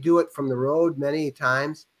it. We do it from the road many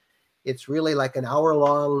times. It's really like an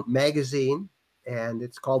hour-long magazine, and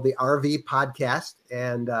it's called the RV Podcast.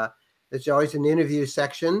 And there's always an interview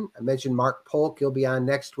section. I mentioned Mark Polk. He'll be on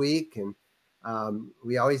next week. And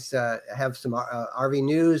we always have some RV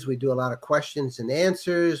news. We do a lot of questions and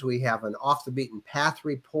answers. We have an off-the-beaten-path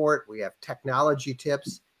report. We have technology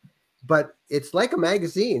tips. But it's like a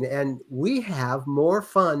magazine, and we have more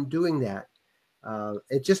fun doing that.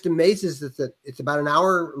 It just amazes us that it's about an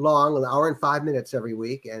hour long, an hour and 5 minutes every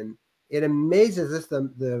week. And it amazes us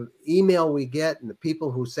the email we get and the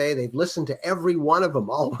people who say they've listened to every one of them,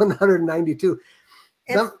 all 192.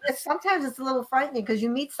 Sometimes it's a little frightening because you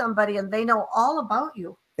meet somebody and they know all about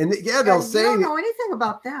you. And yeah, they'll say, you don't know anything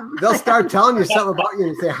about them. They'll start telling you something about you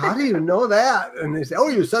and say, how do you know that? And they say, oh,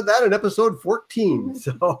 you said that in episode 14.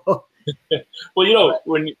 So, well, you know,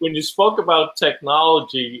 when you spoke about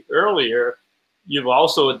technology earlier, you've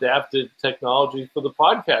also adapted technology for the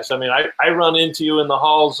podcast. I mean, I run into you in the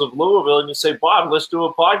halls of Louisville and you say, Bob, let's do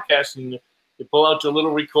a podcast. And you pull out your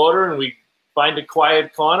little recorder and we find a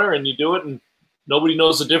quiet corner and you do it. And nobody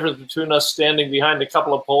knows the difference between us standing behind a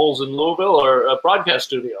couple of poles in Louisville or a broadcast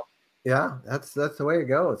studio. Yeah, that's the way to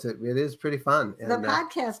go. It is pretty fun. And, the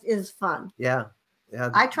podcast is fun. Yeah. Yeah.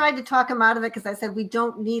 I tried to talk him out of it because I said we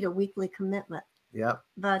don't need a weekly commitment. Yeah.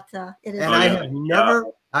 But it is. And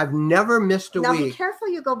I've never missed a week. Now be careful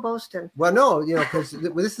you go boasting. Well, no, because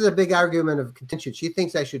this is a big argument of contention. She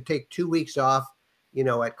thinks I should take 2 weeks off,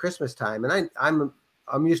 at Christmas time. And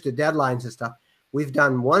I'm used to deadlines and stuff. We've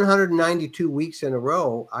done 192 weeks in a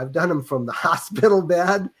row. I've done them from the hospital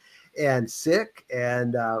bed and sick.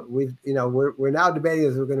 And we're now debating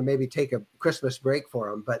if we're going to maybe take a Christmas break for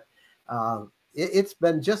them. But it's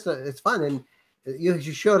been it's fun. And you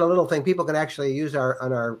showed a little thing. People can actually use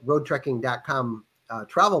on our roadtreking.com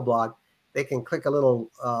travel blog. They can click a little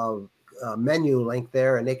menu link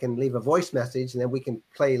there, and they can leave a voice message, and then we can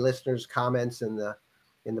play listeners' comments in the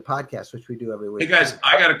podcast, which we do every week. Hey guys,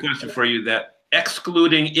 I got a question for you. That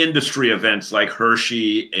excluding industry events like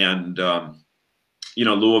Hershey and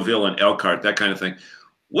Louisville and Elkhart, that kind of thing,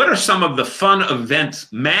 what are some of the fun events,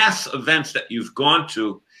 mass events that you've gone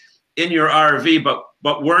to in your RV,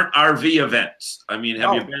 but weren't RV events? I mean,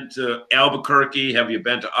 have you been to Albuquerque? Have you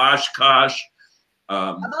been to Oshkosh?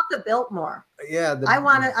 How about the Biltmore? Yeah,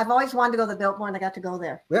 I've always wanted to go to the Biltmore, and I got to go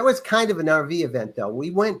there. That was kind of an RV event, though.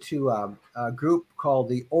 We went to a group called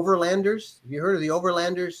the Overlanders. Have you heard of the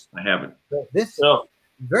Overlanders? I haven't.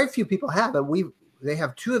 Very few people have, and they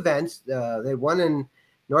have two events. They one in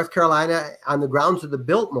North Carolina on the grounds of the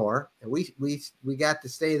Biltmore, and we got to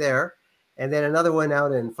stay there, and then another one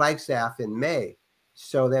out in Flagstaff in May.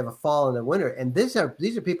 So they have a fall and a winter, and these are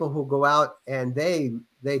people who go out and they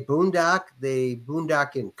boondock. They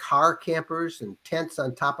boondock in car campers and tents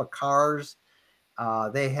on top of cars.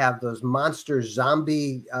 They have those monster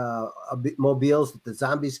zombie mobiles that the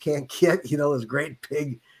zombies can't get. Those great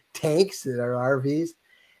big tanks that are RVs.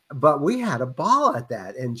 But we had a ball at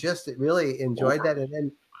that and just really enjoyed that. And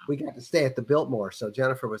then we got to stay at the Biltmore, so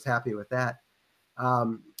Jennifer was happy with that.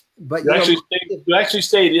 But you actually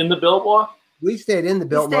stayed in the Biltmore? We stayed in the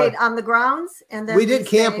Biltmore. We stayed on the grounds, and then we did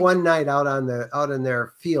camp one night out in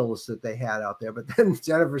their fields that they had out there. But then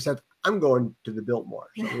Jennifer said, "I'm going to the Biltmore,"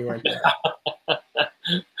 so we went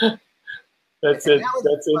there. That's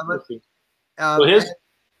interesting.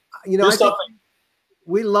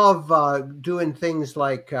 We love doing things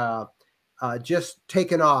like just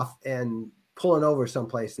taking off and pulling over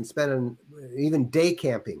someplace and spending even day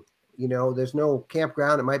camping. There's no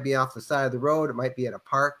campground. It might be off the side of the road. It might be at a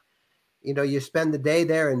park. You spend the day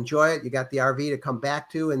there, enjoy it. You got the RV to come back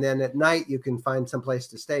to, and then at night you can find some place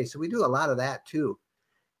to stay. So we do a lot of that too.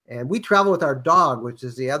 And we travel with our dog, which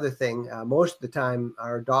is the other thing. Most of the time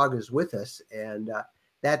our dog is with us, and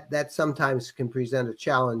that sometimes can present a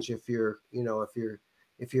challenge if you're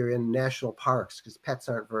in national parks, because pets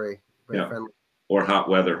aren't very friendly. Or hot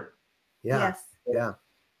weather. Yeah. Yes. Yeah.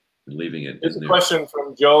 Leaving it. There's a question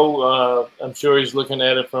from Joe. I'm sure he's looking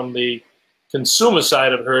at it from the consumer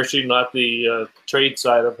side of Hershey, not the trade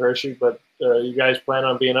side of Hershey. But you guys plan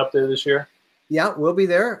on being up there this year? Yeah, we'll be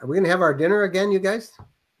there. Are we going to have our dinner again, you guys?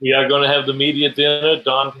 We are going to have the media dinner.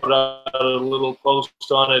 Don put out a little post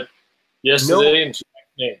on it yesterday. And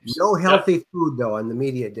names. No healthy food, though, on the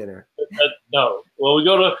media dinner. No. Well, we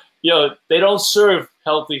go to, they don't serve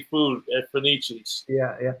healthy food at Fenici's.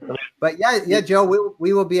 Yeah. But yeah, Joe,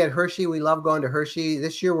 we will be at Hershey. We love going to Hershey.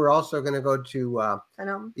 This year, we're also going to go to,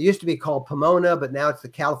 it used to be called Pomona, but now it's the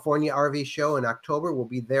California RV show in October. We'll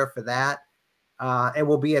be there for that. and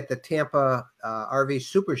we'll be at the Tampa RV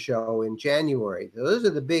Super Show in January. Those are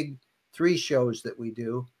the big 3 shows that we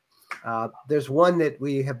do. There's one that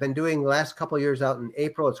we have been doing the last couple of years out in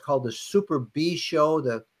April. It's called the Super B Show.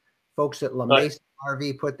 The folks at La Mesa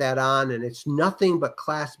RV put that on, and it's nothing but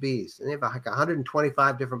Class Bs. And they have like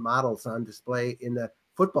 125 different models on display in the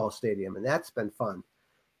football stadium, and that's been fun.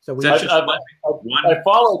 So I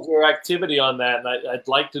followed your activity on that, and I'd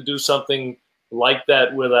like to do something like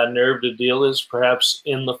that with our NERVDA dealers, perhaps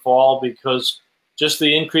in the fall, because just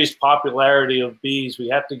the increased popularity of bees, we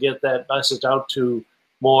have to get that message out to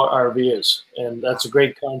more RVers, and that's a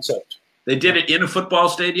great concept. They did it in a football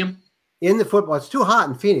stadium? In the football, it's too hot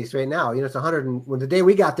in Phoenix right now. You know, it's 100. When the day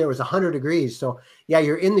we got there, it was 100 degrees. So yeah,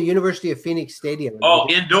 you're in the University of Phoenix Stadium. Oh,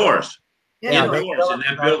 indoors. Yeah, indoors in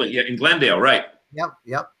that building. Yeah, in Glendale, right?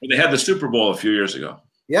 Yep. They had the Super Bowl a few years ago.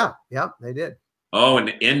 Yeah, they did. Oh,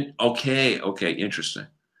 okay, interesting.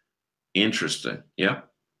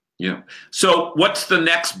 Yeah. So what's the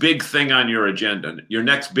next big thing on your agenda? Your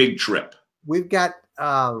next big trip? We've got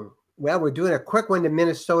well, we're doing a quick one to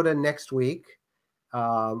Minnesota next week.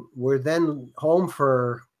 We're then home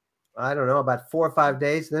for, I don't know, about 4 or 5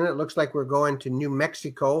 days. Then it looks like we're going to New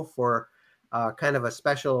Mexico for kind of a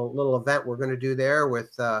special little event we're going to do there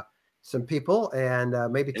with some people, and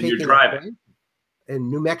maybe taking you're driving in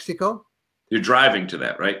New Mexico. You're driving to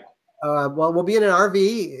that, right? Well, we'll be in an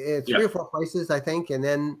RV, 3 or 4 places, I think, and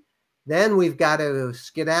then we've got to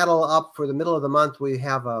skedaddle up for the middle of the month. We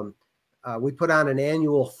have we put on an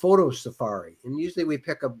annual photo safari, and usually we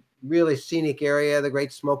pick a really scenic area, the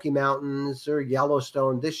Great Smoky Mountains or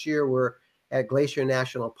Yellowstone. This year we're at Glacier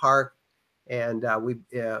National Park, and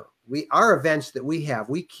our events that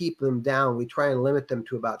we keep them down. We try and limit them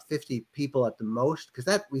to about 50 people at the most, because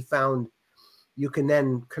that we found you can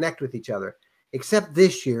then connect with each other. Except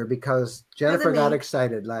this year, because Jennifer got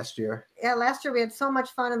excited last year. Yeah, last year we had so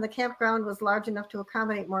much fun, and the campground was large enough to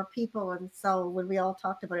accommodate more people. And so when we all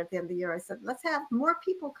talked about it at the end of the year, I said, let's have more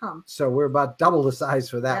people come. So we're about double the size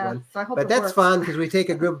for that one. So I hope but that's fun, because we take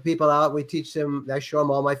a group of people out. We teach them. I show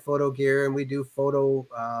them all my photo gear, and we do photo,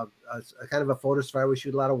 kind of a photo safari. We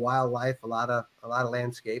shoot a lot of wildlife, a lot of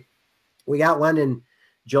landscape. We got one in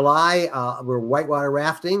July. We're whitewater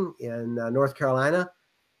rafting in North Carolina.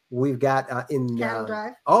 We've got in cattle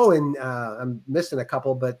drive. I'm missing a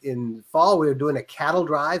couple, but in fall we were doing a cattle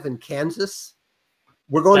drive in Kansas.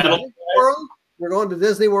 We're going to Disney World. We're going to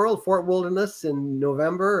Disney World, Fort Wilderness in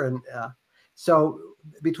November, and so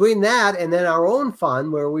between that and then our own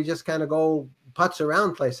fun, where we just kind of go putz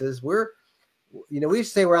around places. We used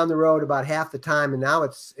to say we're on the road about half the time, and now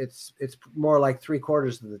it's more like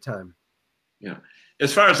 3/4 of the time. Yeah.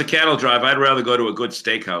 As far as the cattle drive, I'd rather go to a good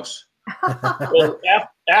steakhouse. Well,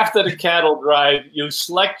 after the cattle drive, you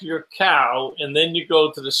select your cow, and then you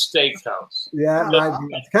go to the steakhouse. Yeah,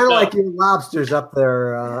 it's kind of like your lobsters up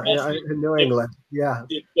there in New England. Yeah.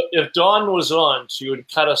 If Dawn was on, she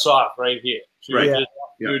would cut us off right here. She would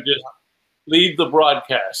just leave the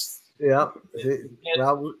broadcast. Yeah.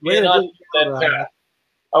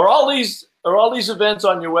 Are all these events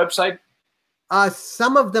on your website?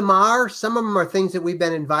 Some of them are. Some of them are things that we've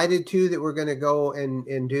been invited to that we're going to go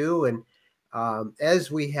and do. And as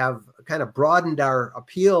we have kind of broadened our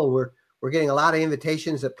appeal, we're getting a lot of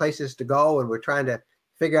invitations at places to go, and we're trying to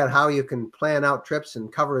figure out how you can plan out trips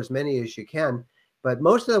and cover as many as you can. But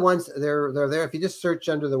most of the ones they're there. If you just search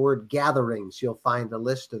under the word gatherings, you'll find a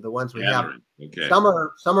list of the ones we have. Okay. Some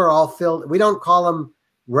are all filled. We don't call them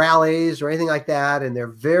rallies or anything like that, and they're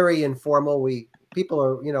very informal. People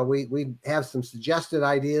are, we have some suggested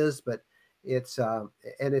ideas, but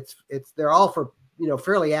they're all for,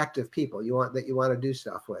 fairly active people you want to do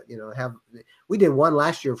stuff with, we did one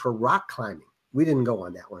last year for rock climbing. We didn't go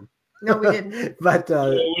on that one. No, we didn't. But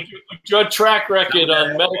with your track record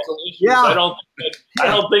on medical issues, I don't think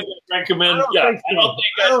I'd recommend rock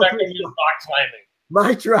climbing.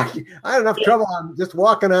 My truck, I had enough trouble on just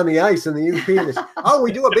walking on the ice in the UP.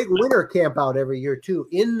 We do a big winter camp out every year too,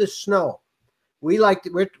 in the snow.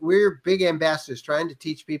 We're big ambassadors trying to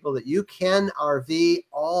teach people that you can RV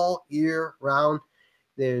all year round.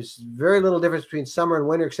 There's very little difference between summer and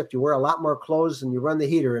winter, except you wear a lot more clothes and you run the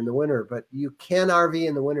heater in the winter, but you can RV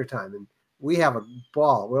in the wintertime. And we have a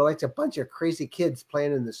ball. We're like a bunch of crazy kids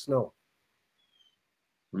playing in the snow.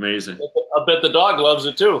 Amazing. I bet the dog loves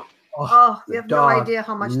it too. Oh, you have no idea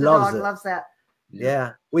how much the dog loves that.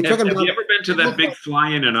 Yeah. We took him. Have you ever been to that big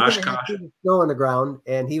fly-in Oshkosh? Snow on the ground,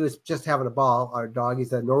 and he was just having a ball. Our dog,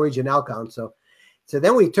 he's a Norwegian Elkhound. So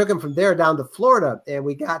then we took him from there down to Florida, and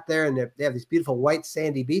we got there, and they have these beautiful white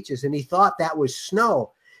sandy beaches, and he thought that was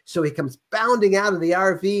snow. So he comes bounding out of the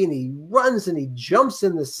RV, and he runs and he jumps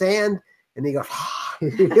in the sand, And he goes,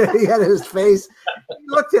 he had his face. He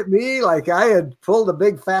looked at me like I had pulled a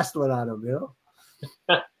big fast one on him, you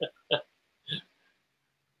know.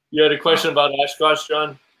 You had a question about Oshkosh,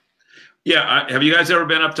 John? Yeah, have you guys ever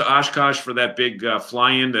been up to Oshkosh for that big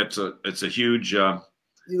fly-in? It's a huge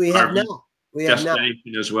We have not. We have not.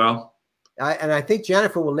 destination as well. And I think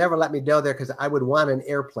Jennifer will never let me go there because I would want an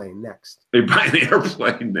airplane next. They buy an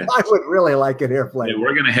airplane next. I would really like an airplane. Yeah,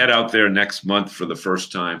 we're going to head out there next month for the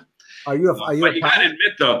first time. Are you? But you got to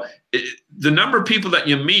admit, though, the number of people that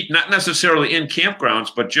you meet, not necessarily in campgrounds,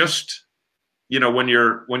 but just when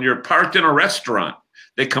you're parked in a restaurant,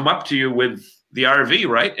 they come up to you with the RV,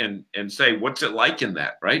 right, and say, "What's it like in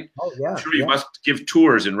that?" Right? Oh yeah. I'm sure you must give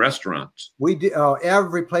tours in restaurants. We do.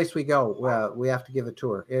 Every place we go, we have to give a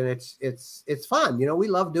tour, and it's fun. We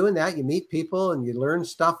love doing that. You meet people and you learn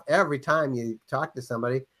stuff every time you talk to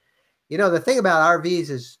somebody. The thing about RVs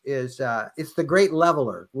is it's the great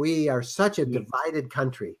leveler. We are such a divided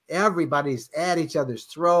country. Everybody's at each other's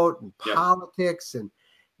throat and politics and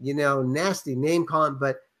nasty name calling,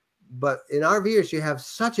 but in RVers, you have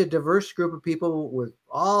such a diverse group of people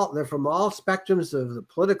they're from all spectrums of the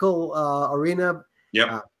political arena.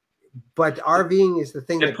 Yep. But RVing is the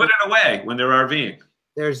thing they put it away when they're RVing.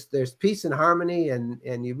 There's peace and harmony,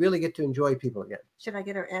 and you really get to enjoy people again. Should I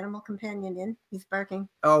get our animal companion in? He's barking.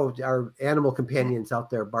 Oh, our animal companion's out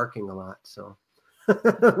there barking a lot. So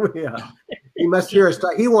yeah, he must hear us.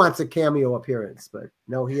 He wants a cameo appearance, but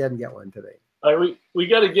no, he didn't get one today. We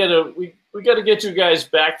got to get you guys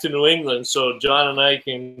back to New England so John and I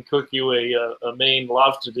can cook you a Maine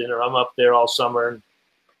lobster dinner. I'm up there all summer,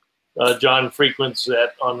 and John frequents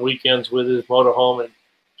that on weekends with his motorhome. And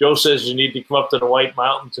Joe says you need to come up to the White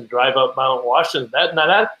Mountains and drive up Mount Washington.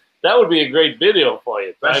 That would be a great video for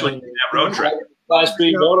you. Especially that road trek. Class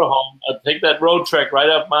B motorhome. Take that road trek right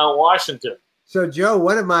up Mount Washington. So Joe,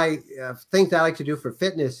 one of my things I like to do for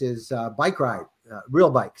fitness is bike ride. Real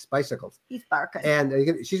bikes, bicycles. He's barking,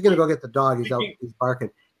 and she's going to go get the dog. He's barking,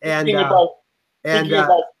 and about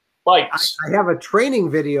bikes. I have a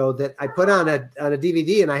training video that I put on a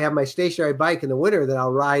DVD, and I have my stationary bike in the winter that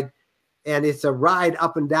I'll ride, and it's a ride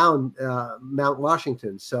up and down Mount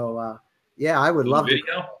Washington. So yeah, I would love it.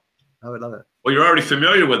 I would love it. Well, you're already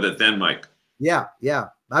familiar with it, then, Mike. Yeah.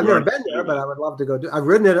 I've never been there, but I would love to go do. I've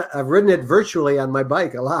ridden it virtually on my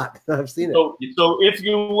bike a lot. I've seen it. So if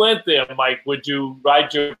you went there, Mike, would you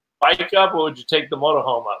ride your bike up, or would you take the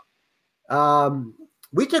motorhome up?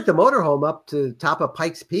 We took the motorhome up to the top of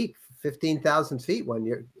Pikes Peak, 15,000 feet one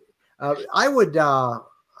year. I would. I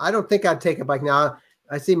don't think I'd take a bike now.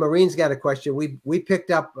 I see Maureen's got a question. We picked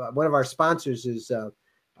up one of our sponsors is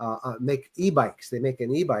make e-bikes. They make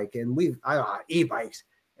an e-bike, and e-bikes.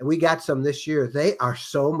 And we got some this year. They are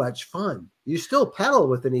so much fun. You still pedal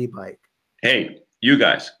with an e-bike. Hey, you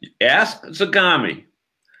guys, ask Zagami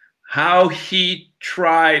how he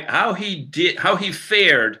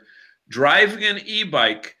fared driving an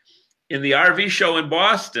e-bike in the RV show in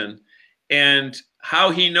Boston, and how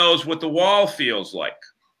he knows what the wall feels like.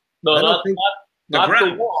 No, not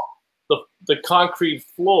the wall. The concrete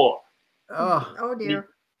floor. Oh dear.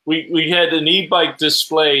 We had an e-bike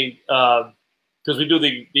display. Because we do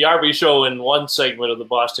the RV show in one segment of the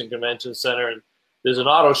Boston Convention Center, and there's an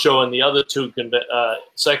auto show in the other two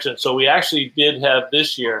sections. So we actually did have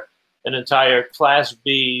this year an entire Class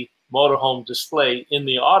B motorhome display in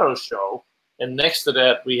the auto show, and next to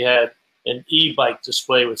that we had an e-bike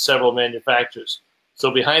display with several manufacturers. So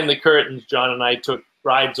behind the curtains, John and I took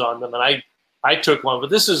rides on them, and I took one. But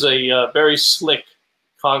this is a very slick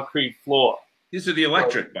concrete floor. These are the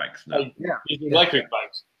electric bikes now. These are electric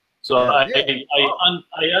bikes. So I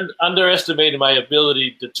underestimated my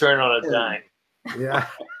ability to turn on a dime. Yeah.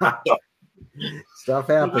 Stuff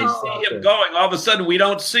happens. We see him going. All of a sudden, we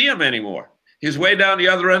don't see him anymore. He's way down the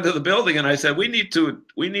other end of the building, and I said, we need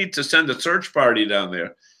to send a search party down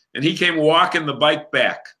there. And he came walking the bike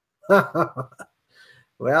back.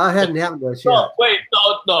 Well, I hadn't happened to us yet.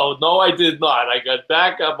 No, I did not. I got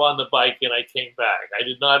back up on the bike and I came back. I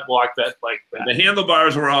did not walk that bike back. The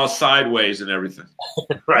handlebars were all sideways and everything.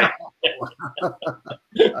 Right.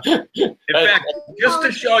 In fact, just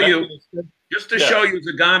to show you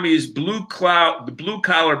Zagami's blue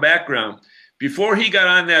collar background, before he got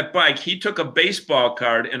on that bike, he took a baseball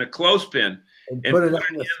card and a clothespin and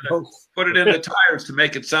put it in the tires to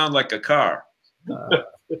make it sound like a car.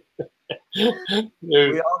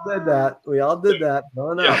 We all did that.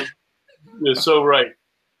 No. You're so right.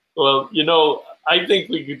 Well, I think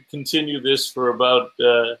we could continue this for about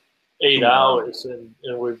 8 hours, and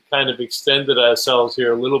we've kind of extended ourselves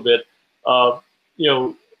here a little bit.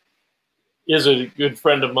 Is a good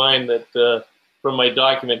friend of mine that from my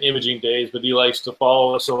document imaging days, but he likes to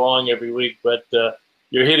follow us along every week. But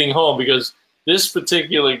you're hitting home because this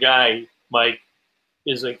particular guy, Mike,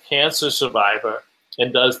 is a cancer survivor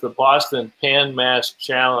and does the Boston Pan Mass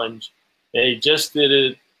Challenge. And he just did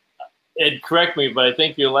it. Ed, correct me, but I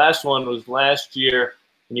think your last one was last year,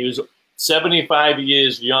 and he was 75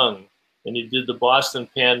 years young, and he did the Boston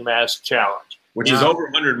Pan Mass Challenge. Which is over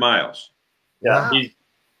 100 miles. Yeah,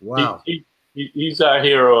 Wow. He's our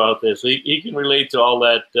hero out there, so he can relate to all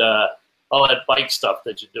that bike stuff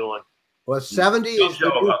that you're doing. Well, 70 is the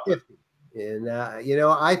new 50. And, you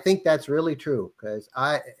know, I think that's really true because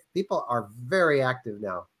people are very active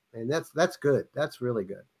now, and that's good. That's really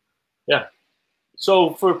good. Yeah.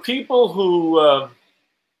 So for people who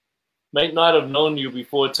might not have known you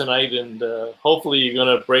before tonight, and hopefully you're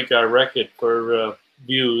going to break our record for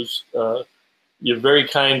views, you're very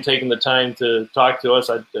kind taking the time to talk to us.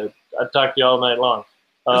 I'd talk to you all night long.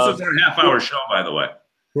 This is our half-hour show, by the way.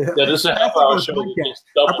 Yeah, this is a half-hour show.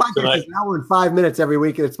 Our podcast is an hour and 5 minutes every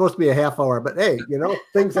week, and it's supposed to be a half hour. But hey, you know,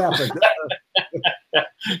 things happen.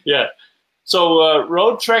 Yeah. So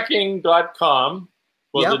roadtreking.com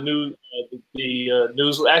for the new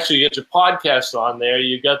news. Actually, you get your podcast on there.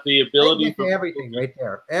 You got the ability for everything right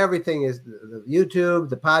there. Everything is the YouTube,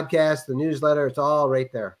 the podcast, the newsletter. It's all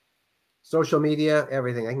right there. Social media,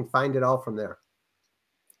 everything. I can find it all from there.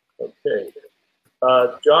 Okay.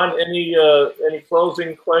 John, any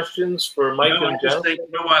closing questions for Mike and Jeff? You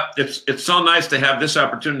know what? It's so nice to have this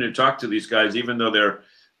opportunity to talk to these guys, even though they're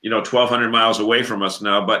 1,200 miles away from us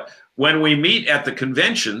now. But when we meet at the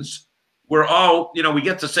conventions, we're all we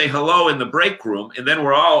get to say hello in the break room, and then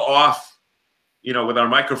we're all off, with our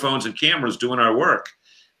microphones and cameras doing our work.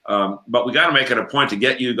 But we got to make it a point to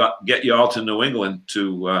get you all to New England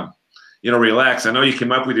to relax. I know you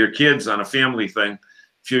came up with your kids on a family thing a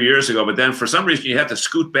few years ago, but then for some reason you had to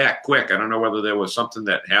scoot back quick. I don't know whether there was something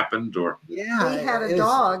that happened or. Yeah, we had a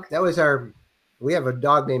dog. We have a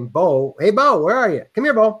dog named Bo. Hey, Bo, where are you? Come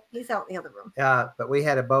here, Bo. He's out in the other room. But we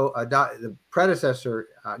had a dog. The predecessor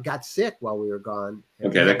got sick while we were gone.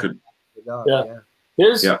 Okay, that could. Dog,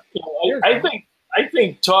 yeah. I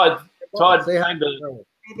think Todd kind of.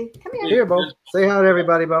 Come here. Here, Bo. Say hi to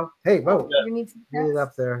everybody, Bo. Hey, Bo. Yeah. You need some get it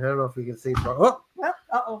up there. I don't know if we can see. Bo.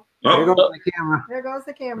 Uh-oh. There goes the camera. There goes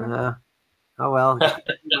the camera. Oh, well.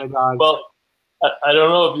 My dog. Well, I don't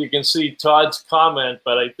know if you can see Todd's comment,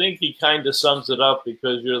 but I think he kind of sums it up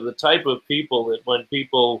because you're the type of people that when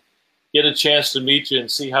people get a chance to meet you and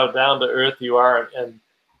see how down to earth you are and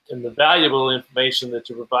the valuable information that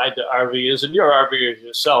you provide to RVers, and you're RVers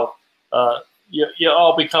yourself, you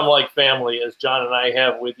all become like family, as John and I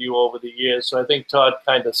have with you over the years. So I think Todd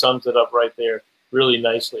kind of sums it up right there really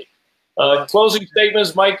nicely. Closing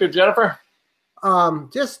statements, Mike or Jennifer? I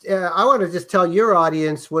want to just tell your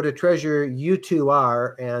audience what a treasure you two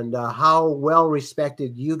are and how well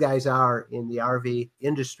respected you guys are in the RV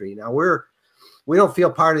industry. Now we don't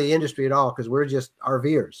feel part of the industry at all because we're just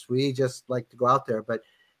RVers. We just like to go out there, but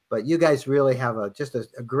you guys really have a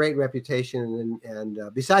great reputation, and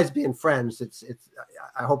besides being friends,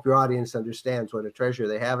 I hope your audience understands what a treasure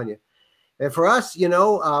they have in you. And for us,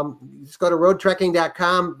 just go to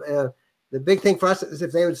roadtreking.com. The big thing for us is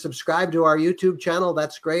if they would subscribe to our YouTube channel,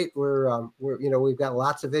 that's great. We've got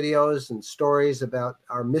lots of videos and stories about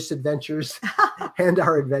our misadventures and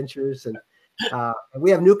our adventures, and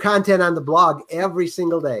we have new content on the blog every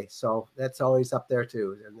single day, so that's always up there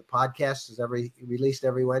too. And the podcast is released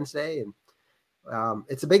every Wednesday, and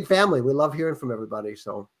it's a big family. We love hearing from everybody,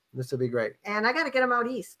 so this will be great. And I got to get them out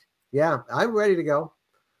east. Yeah, I'm ready to go.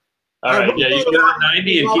 All right, yeah, you get on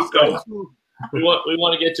 90 and keep going. We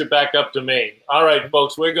want to get you back up to Maine. All right,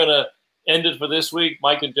 folks, we're going to end it for this week.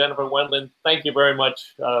 Mike and Jennifer Wendland, thank you very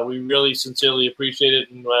much. We really sincerely appreciate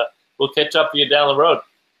it, and we'll catch up with you down the road.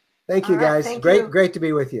 Thank you, guys. Great to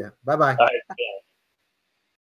be with you. Bye-bye. All right, yeah.